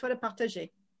 c'est à toi de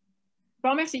partager.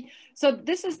 Well, merci. So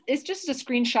it's just a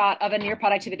screenshot of a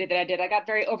Nearpod activity that I did. I got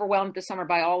very overwhelmed this summer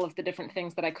by all of the different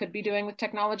things that I could be doing with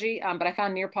technology, but I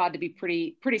found Nearpod to be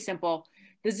pretty simple.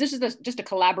 This is just a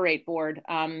collaborate board.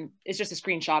 It's just a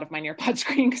screenshot of my Nearpod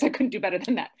screen because I couldn't do better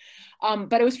than that.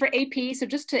 But it was for AP. So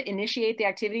just to initiate the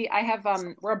activity, I have,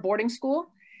 we're a boarding school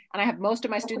and I have most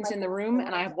of my students in the room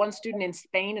and I have one student in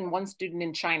Spain and one student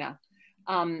in China.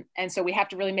 And so we have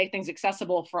to really make things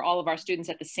accessible for all of our students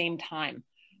at the same time.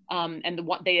 And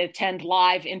they attend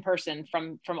live in person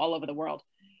from all over the world.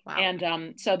 Wow.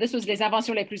 And so this was les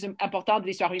inventions les plus importantes de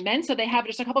l'histoire humaine. So they have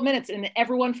just a couple minutes and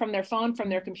everyone from their phone, from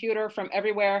their computer, from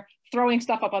everywhere, throwing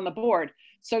stuff up on the board.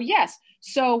 So yes,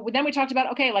 so then we talked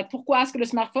about, okay, like pourquoi est-ce que le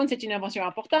smartphone c'est une invention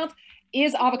importante?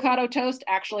 Is avocado toast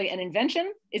actually an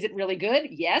invention? Is it really good?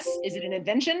 Yes. Is it an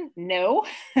invention? No.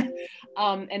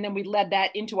 And then we led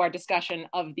that into our discussion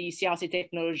of the Sciences et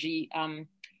Technologies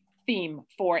theme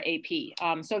for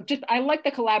AP. So just, I like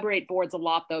the collaborate boards a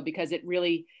lot though, because it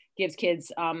really gives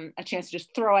kids a chance to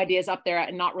just throw ideas up there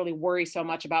and not really worry so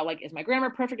much about like, is my grammar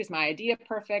perfect? Is my idea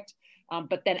perfect?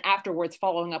 But then afterwards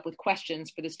following up with questions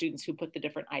for the students who put the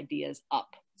different ideas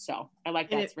up. So I like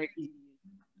that. It's very easy.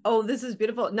 Oh, this is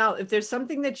beautiful. Now, if there's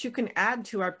something that you can add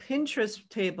to our Pinterest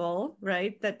table,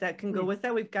 right, that can go with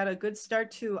that, we've got a good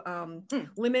start to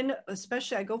women,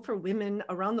 especially I go for women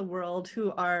around the world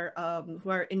who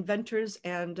are inventors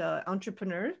and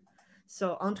entrepreneurs.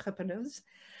 So entrepreneurs.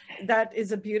 That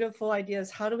is a beautiful idea,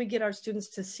 is how do we get our students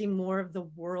to see more of the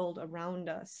world around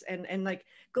us and like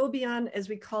go beyond, as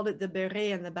we called it, the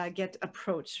beret and the baguette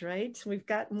approach, right? We've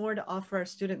got more to offer our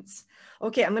students.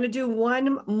 Okay, I'm going to do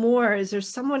one more. Is there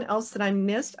someone else that I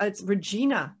missed? It's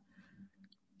Regina.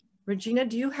 Regina,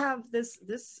 do you have this?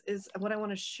 This is what I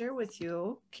want to share with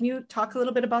you. Can you talk a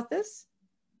little bit about this?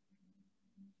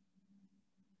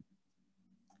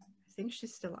 I think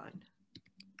she's still on.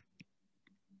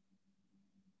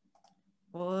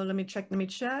 Oh, let me check.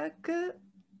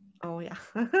 Oh, yeah.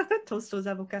 Toast aux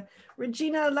avocats.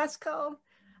 Regina, let's go.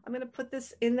 I'm going to put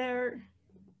this in there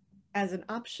as an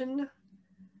option.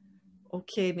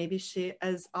 Okay, maybe she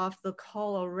is off the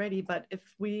call already, but if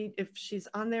she's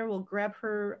on there, we'll grab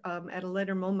her at a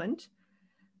later moment.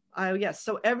 Yes,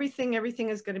 so everything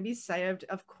is going to be saved.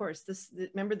 Of course,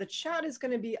 remember the chat is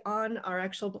going to be on our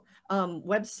actual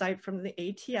website from the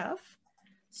AATF.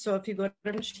 So if you go to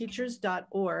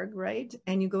FrenchTeachers.org, right,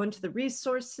 and you go into the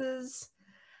resources,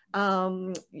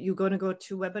 you're going to go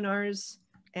to webinars,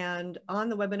 and on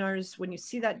the webinars, when you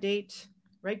see that date,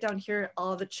 right down here,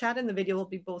 all the chat and the video will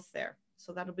be both there.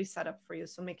 So that'll be set up for you,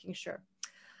 so making sure.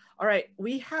 All right,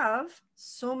 we have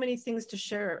so many things to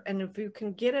share, and if you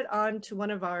can get it on to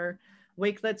one of our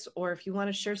Wakelets, or if you want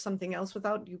to share something else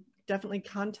without, you definitely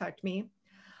contact me.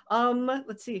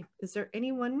 Let's see, is there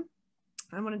anyone?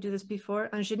 I want to do this before.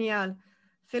 Génial.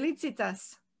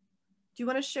 Felicitas. Do you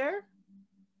want to share?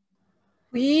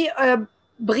 Oui,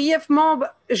 brièvement,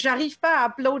 j'arrive pas à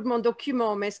upload mon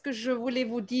document, mais ce que je voulais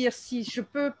vous dire, si je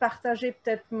peux partager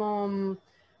peut-être mon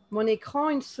écran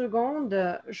une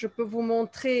seconde, je peux vous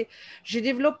montrer. J'ai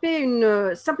développé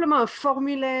simplement un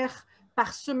formulaire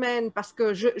par semaine parce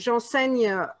que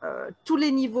j'enseigne tous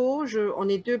les niveaux. On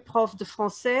est 2 profs de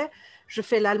français. Je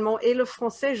fais l'allemand et le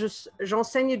français.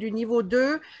 J'enseigne du niveau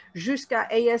 2 jusqu'à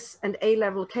AS and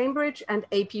A-Level Cambridge and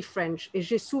AP French. Et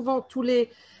j'ai souvent tous les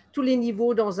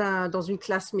niveaux dans une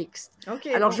classe mixte.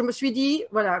 Okay, alors, je me suis dit,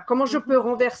 voilà, comment je peux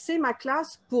renverser ma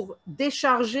classe pour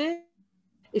décharger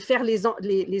et faire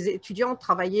les étudiants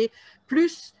travailler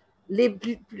plus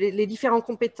les différentes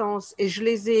compétences. Et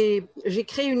j'ai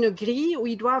créé une grille où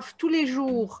ils doivent tous les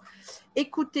jours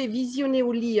écouter, visionner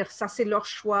ou lire, ça c'est leur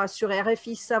choix, sur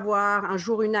RFI Savoir, un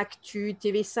jour une actu,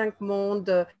 TV5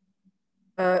 Monde,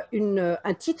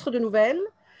 un titre de nouvelle.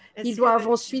 Ils doivent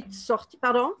ensuite sortir,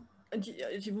 pardon?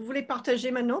 Vous voulez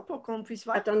partager maintenant pour qu'on puisse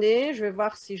voir? Attendez, je vais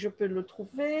voir si je peux le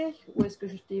trouver. Où est-ce que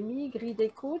je t'ai mis? Grille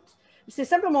d'écoute. C'est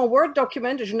simplement un Word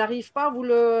document. Je n'arrive pas à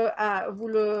vous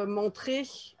le montrer.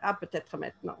 Ah, peut-être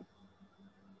maintenant.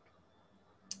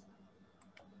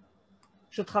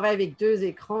 Je travaille avec 2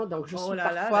 écrans, donc je suis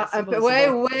parfois un peu...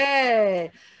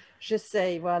 Ouais,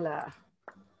 j'essaye, voilà.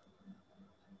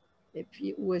 Et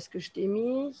puis, où est-ce que je t'ai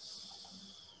mis?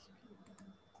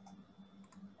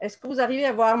 Est-ce que vous arrivez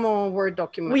à voir mon Word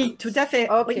document? Oui, tout à fait.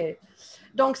 OK. Oui.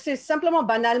 Donc, c'est simplement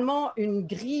banalement une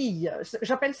grille.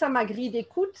 J'appelle ça ma grille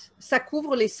d'écoute. Ça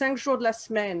couvre les 5 jours de la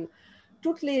semaine.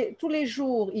 Tous les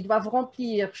jours, ils doivent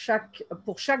remplir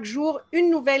pour chaque jour une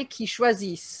nouvelle qu'ils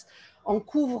choisissent, en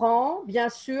couvrant, bien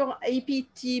sûr, AP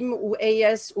Team ou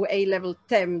AS ou A-Level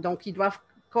thème. Donc, ils doivent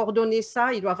coordonner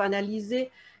ça, ils doivent analyser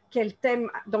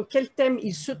dans quel thème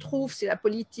ils se trouvent. C'est la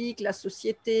politique, la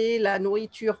société, la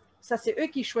nourriture. Ça, c'est eux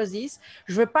qui choisissent.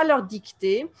 Je ne veux pas leur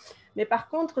dicter. Mais par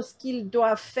contre, ce qu'ils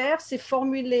doivent faire, c'est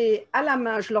formuler à la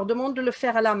main. Je leur demande de le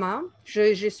faire à la main.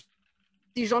 Je suis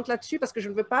exigeante là-dessus parce que je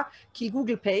ne veux pas qu'ils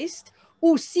Google Paste.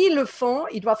 Ou s'ils le font,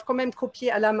 ils doivent quand même copier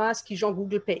à la main ce qu'ils ont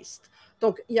Google Paste.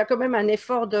 Donc, il y a quand même un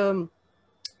effort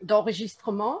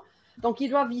d'enregistrement. Donc, ils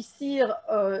doivent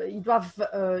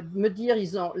me dire,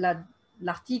 ils ont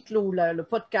l'article ou le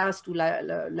podcast ou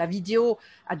la vidéo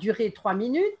a duré 3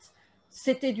 minutes.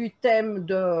 C'était du thème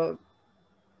de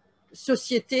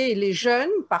société et les jeunes,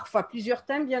 parfois plusieurs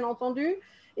thèmes, bien entendu.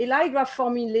 Et là, ils doivent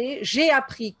formuler « j'ai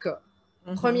appris que »,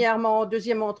 premièrement,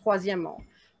 deuxièmement, troisièmement.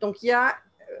 Donc, il y a,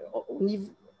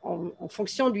 en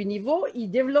fonction du niveau, ils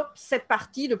développent cette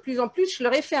partie de plus en plus. Je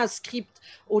leur ai fait un script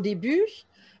au début.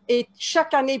 Et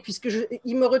chaque année,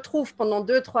 puisqu'ils me retrouvent pendant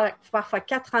 2, 3, parfois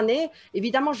 4 années,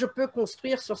 évidemment, je peux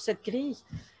construire sur cette grille.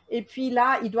 Et puis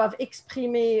là, ils doivent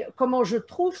exprimer comment je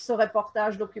trouve ce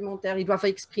reportage documentaire. Ils doivent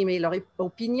exprimer leur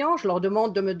opinion. Je leur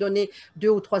demande de me donner 2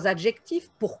 ou 3 adjectifs.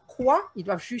 Pourquoi? Ils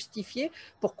doivent justifier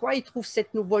pourquoi ils trouvent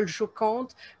cette nouvelle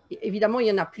choquante. Et évidemment, il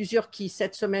y en a plusieurs qui,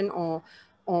 cette semaine, ont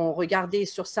regardé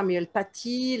sur Samuel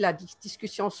Paty, la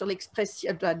discussion sur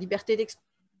la liberté d'expression.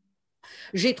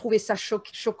 J'ai trouvé ça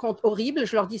choquante, horrible.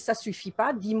 Je leur dis, ça ne suffit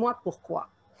pas. Dis-moi pourquoi.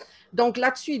 Donc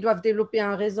là-dessus, ils doivent développer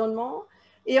un raisonnement.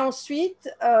 Et ensuite,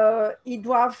 ils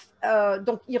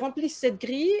remplissent cette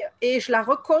grille et je la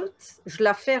récolte, je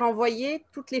la fais renvoyer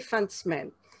toutes les fins de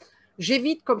semaine.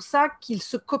 J'évite comme ça qu'ils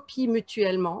se copient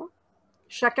mutuellement.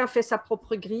 Chacun fait sa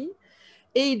propre grille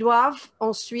et ils doivent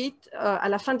ensuite, à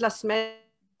la fin de la semaine,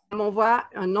 m'envoyer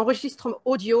un enregistrement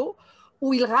audio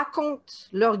où ils racontent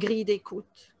leur grille d'écoute.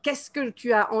 Qu'est-ce que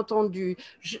tu as entendu?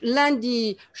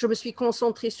 Lundi, je me suis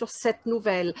concentrée sur cette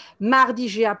nouvelle. Mardi,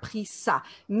 j'ai appris ça.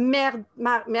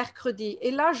 Mercredi.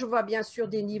 Et là, je vois bien sûr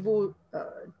des niveaux,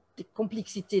 des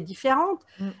complexités différentes,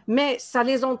 mais ça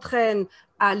les entraîne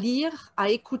à lire, à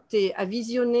écouter, à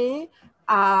visionner,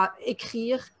 à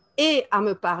écrire et à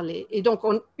me parler. Et donc,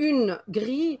 en une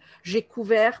grille, j'ai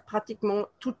couvert pratiquement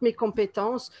toutes mes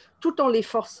compétences, tout en les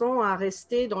forçant à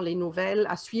rester dans les nouvelles,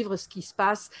 à suivre ce qui se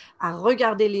passe, à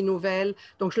regarder les nouvelles.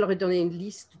 Donc, je leur ai donné une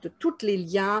liste de tous les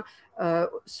liens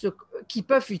qu'ils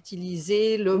peuvent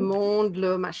utiliser, le monde,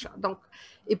 le machin. Donc,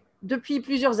 et depuis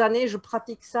plusieurs années, je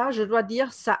pratique ça. Je dois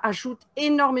dire, ça ajoute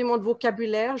énormément de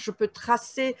vocabulaire. Je peux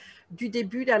tracer du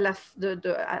début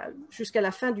jusqu'à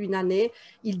la fin d'une année.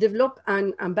 Ils développent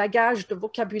un bagage de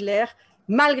vocabulaire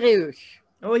malgré eux.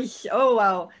 Oui, oh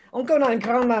wow. Encore un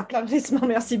grand applaudissement.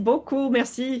 Merci beaucoup,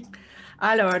 merci.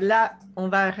 Alors là, on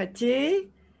va arrêter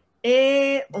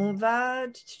et on va...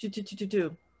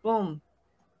 Bon.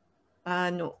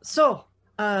 Non.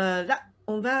 Là,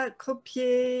 on va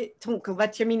copier. Donc, on va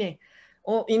terminer.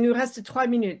 Il nous reste 3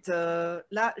 minutes.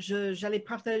 Là, j'allais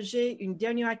partager une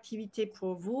dernière activité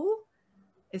pour vous.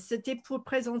 Et c'était pour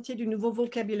présenter du nouveau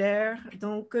vocabulaire.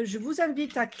 Donc, je vous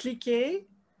invite à cliquer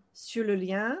sur le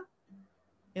lien.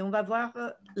 Et on va voir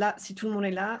là, si tout le monde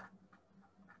est là.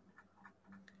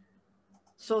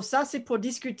 Ça, c'est pour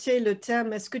discuter le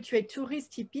thème, est-ce que tu es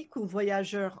touriste typique ou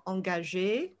voyageur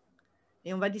engagé?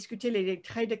 Et on va discuter les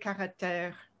traits de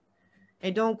caractère.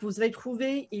 Et donc, vous allez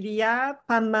trouver, il y a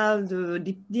pas mal de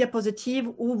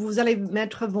diapositives où vous allez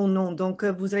mettre vos noms. Donc,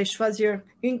 vous allez choisir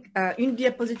une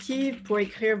diapositive pour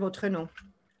écrire votre nom.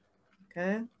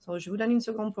 Okay? Je vous donne une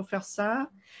seconde pour faire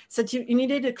ça. C'est une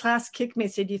idée de classe kick, mais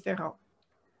c'est différent.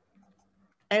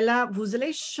 Et là, vous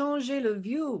allez changer le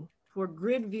view pour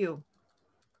grid view.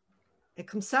 Et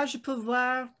comme ça, je peux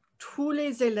voir tous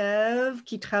les élèves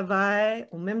qui travaillent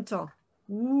en même temps.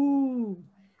 Ooh.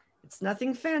 It's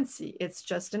nothing fancy. It's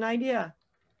just an idea.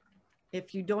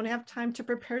 If you don't have time to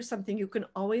prepare something, you can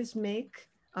always make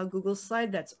a Google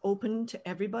slide that's open to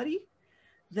everybody.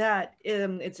 That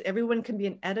everyone can be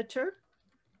an editor.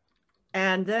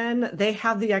 And then they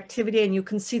have the activity and you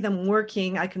can see them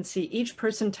working. I can see each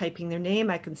person typing their name.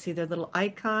 I can see their little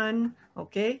icon.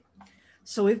 Okay.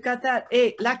 So we've got that.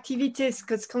 Et l'activité,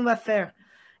 ce qu'on va faire,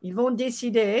 ils vont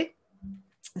décider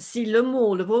si le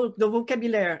mot, le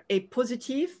vocabulaire est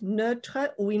positif, neutre,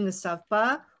 ou ils ne savent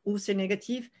pas, ou c'est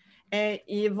négatif, et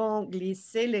ils vont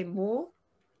glisser les mots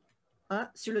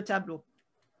sur le tableau.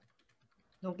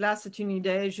 Donc là, c'est une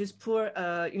idée juste pour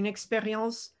une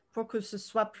expérience, pour que ce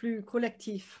soit plus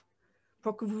collectif,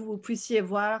 pour que vous puissiez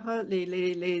voir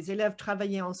les élèves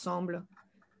travailler ensemble.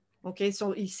 OK,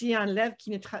 ici, un élève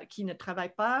qui ne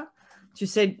travaille pas, tu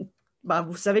sais,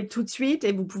 vous savez tout de suite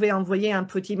et vous pouvez envoyer un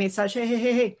petit message.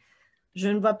 Hey, je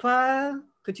ne vois pas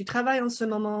que tu travailles en ce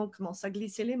moment, commence à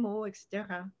glisser les mots, etc.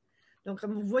 Donc,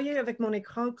 vous voyez avec mon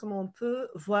écran comment on peut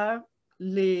voir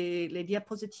les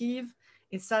diapositives.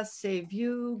 Et ça, c'est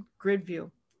View, Grid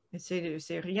View. Et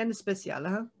c'est rien de spécial.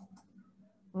 Hein?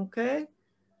 OK?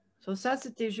 Ça,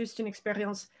 c'était juste une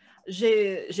expérience.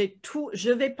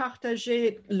 Je vais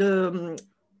partager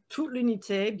toute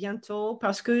l'unité bientôt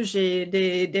parce que j'ai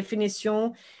des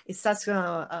définitions et ça c'est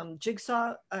un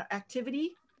jigsaw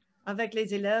activity avec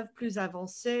les élèves plus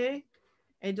avancés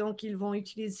et donc ils vont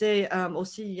utiliser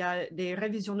aussi, il y a des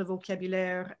révisions de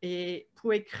vocabulaire et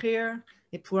pour écrire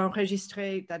et pour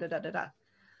enregistrer,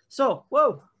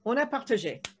 wow, on a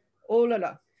partagé. Oh là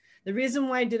là. The reason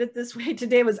why I did it this way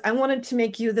today was I wanted to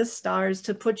make you the stars,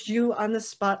 to put you on the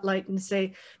spotlight and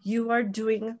say, you are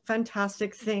doing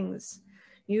fantastic things.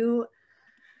 You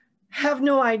have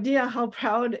no idea how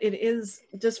proud it is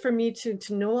just for me to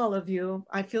know all of you.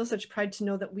 I feel such pride to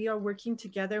know that we are working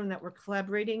together and that we're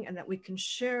collaborating and that we can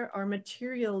share our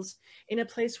materials in a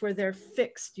place where they're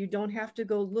fixed. You don't have to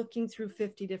go looking through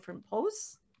 50 different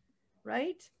posts,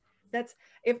 right? That's,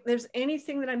 if there's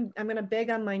anything that I'm going to beg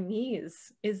on my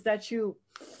knees, is that you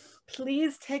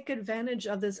please take advantage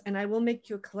of this, and I will make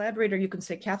you a collaborator. You can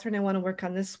say, Catherine, I want to work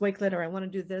on this Wakelet, or I want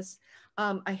to do this.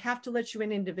 I have to let you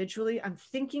in individually. I'm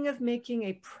thinking of making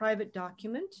a private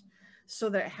document so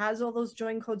that it has all those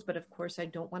join codes, but of course I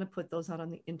don't want to put those out on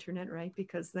the internet, right?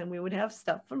 Because then we would have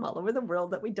stuff from all over the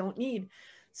world that we don't need.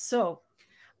 So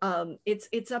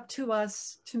it's up to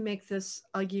us to make this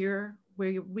a year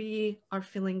where we are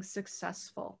feeling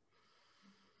successful,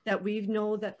 that we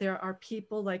know that there are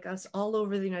people like us all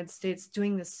over the United States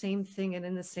doing the same thing and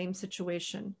in the same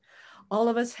situation. All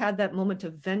of us had that moment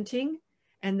of venting,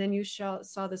 and then you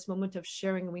saw this moment of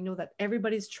sharing, and we know that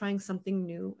everybody's trying something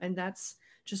new, and that's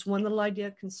just one little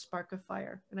idea can spark a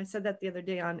fire. And I said that the other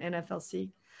day on NFLC.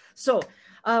 So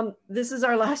this is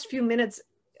our last few minutes.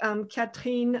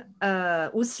 Catherine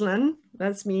Uslan,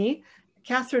 that's me,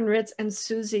 Catherine Ritz, and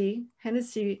Susie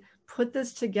Hennessy put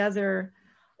this together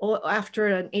after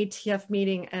an ATF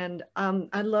meeting, and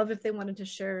I'd love if they wanted to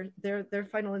share their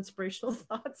final inspirational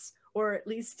thoughts, or at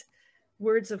least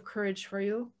words of courage for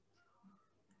you.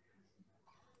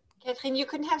 Catherine, you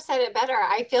couldn't have said it better.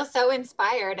 I feel so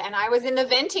inspired, and I was in the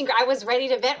venting. I was ready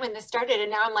to vent when this started,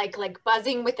 and now I'm like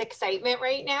buzzing with excitement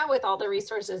right now with all the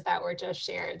resources that were just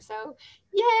shared. So,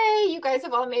 yay! You guys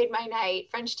have all made my night.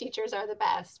 French teachers are the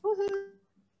best.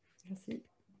 Woohoo!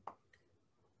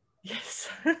 Yes.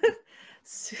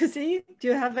 Susie, do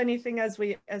you have anything as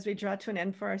we draw to an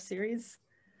end for our series?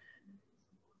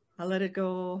 I'll let it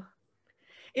go.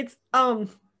 It's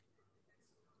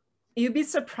you'd be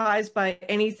surprised by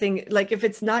anything. Like, if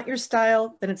it's not your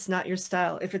style, then it's not your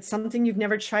style. If it's something you've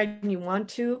never tried and you want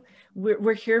to,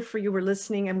 we're here for you. We're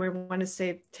listening, and we want to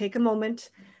say, take a moment,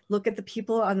 look at the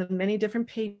people on the many different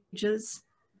pages.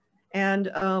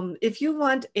 And if you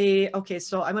want okay,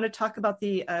 so I'm going to talk about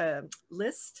the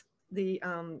list, the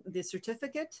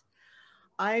certificate.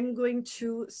 I'm going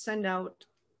to send out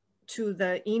to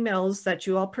the emails that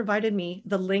you all provided me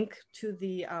the link to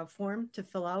the form to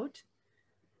fill out,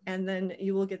 and then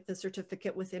you will get the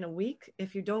certificate within a week.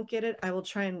 If you don't get it, I will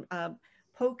try and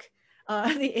poke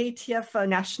the AATF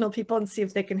national people and see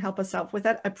if they can help us out with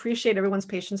that. I appreciate everyone's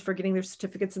patience for getting their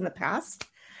certificates in the past.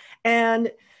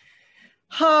 And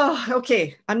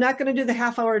okay, I'm not going to do the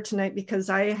half hour tonight because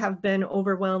I have been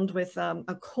overwhelmed with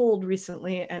a cold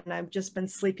recently, and I've just been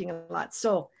sleeping a lot.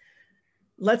 So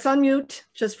let's unmute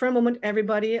just for a moment,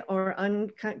 everybody, or on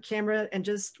camera, and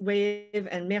just wave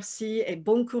and merci et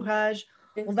bon courage.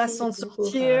 On va s'en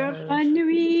sortir. Bonne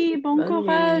nuit, bon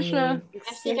courage.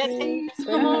 Merci Catherine. Tout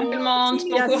le monde,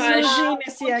 bon courage.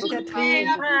 Merci à Catherine.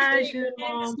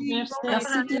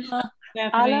 Merci.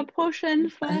 À la prochaine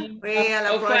fois. Oui, à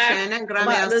la prochaine. Un grand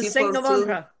merci le 5 pour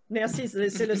novembre. Merci,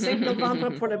 c'est le 5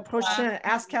 novembre pour le prochain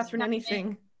Ask Catherine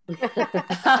Anything.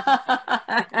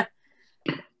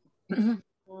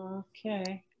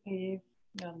 Okay.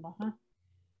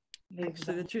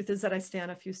 Actually, the truth is that I stay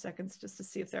on a few seconds just to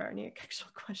see if there are any actual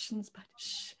questions, but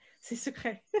shh, c'est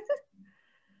secret.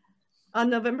 On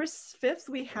November 5th,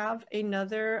 we have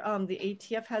another, the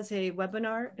ATF has a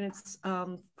webinar, and it's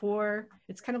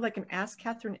it's kind of like an Ask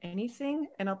Catherine Anything,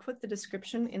 and I'll put the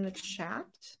description in the chat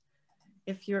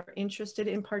if you're interested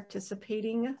in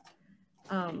participating.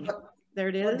 There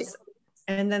it is.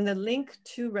 And then the link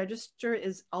to register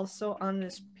is also on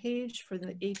this page for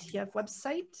the ATF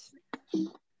website.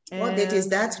 What date is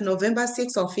that? November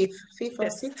 6th or 5th? 5th or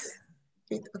 6th?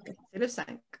 5th, okay. C'est le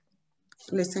 5.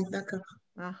 Le 5, d'accord.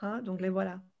 Donc les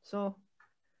voilà. So,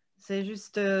 c'est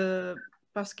juste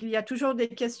parce qu'il y a toujours des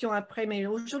questions après, mais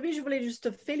aujourd'hui, je voulais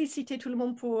juste féliciter tout le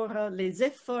monde pour les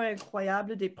efforts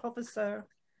incroyables des professeurs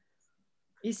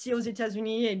ici aux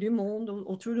États-Unis et du monde,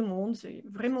 autour du monde. C'est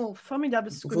vraiment formidable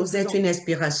ce que vous êtes une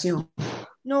inspiration.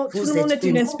 Non, tout le monde est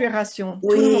une inspiration.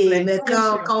 Oui, mais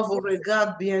quand vous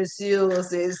regardez, bien sûr,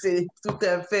 c'est tout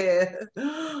à fait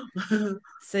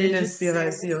une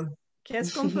inspiration.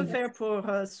 Qu'est-ce qu'on peut faire pour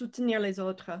soutenir les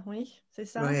autres? Oui, c'est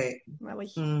ça? Oui. Ah,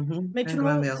 oui. Mais tout le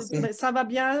monde, ça va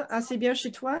bien, assez bien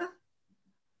chez toi?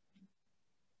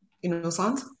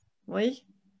 Innocente? Oui.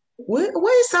 Oui,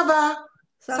 oui, ça va.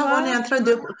 Ça va, on est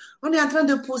en train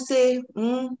de pousser.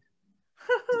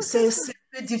 C'est un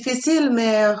peu difficile,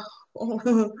 mais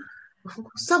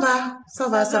Ça va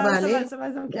aller. Ça va,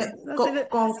 ok.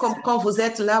 Quand vous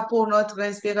êtes là pour notre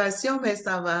inspiration, mais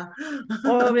ça va.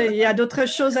 Oh, mais il y a d'autres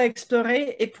choses à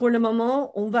explorer et pour le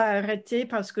moment, on va arrêter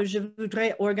parce que je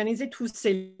voudrais organiser tous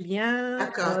ces liens.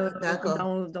 D'accord.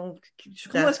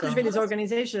 Comment est-ce que je vais les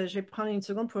organiser? Je vais prendre une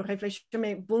seconde pour réfléchir,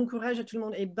 mais bon courage à tout le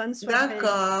monde et bonne soirée.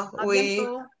 D'accord, À oui.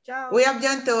 bientôt. Ciao. Oui, à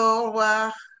bientôt. Au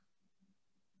revoir.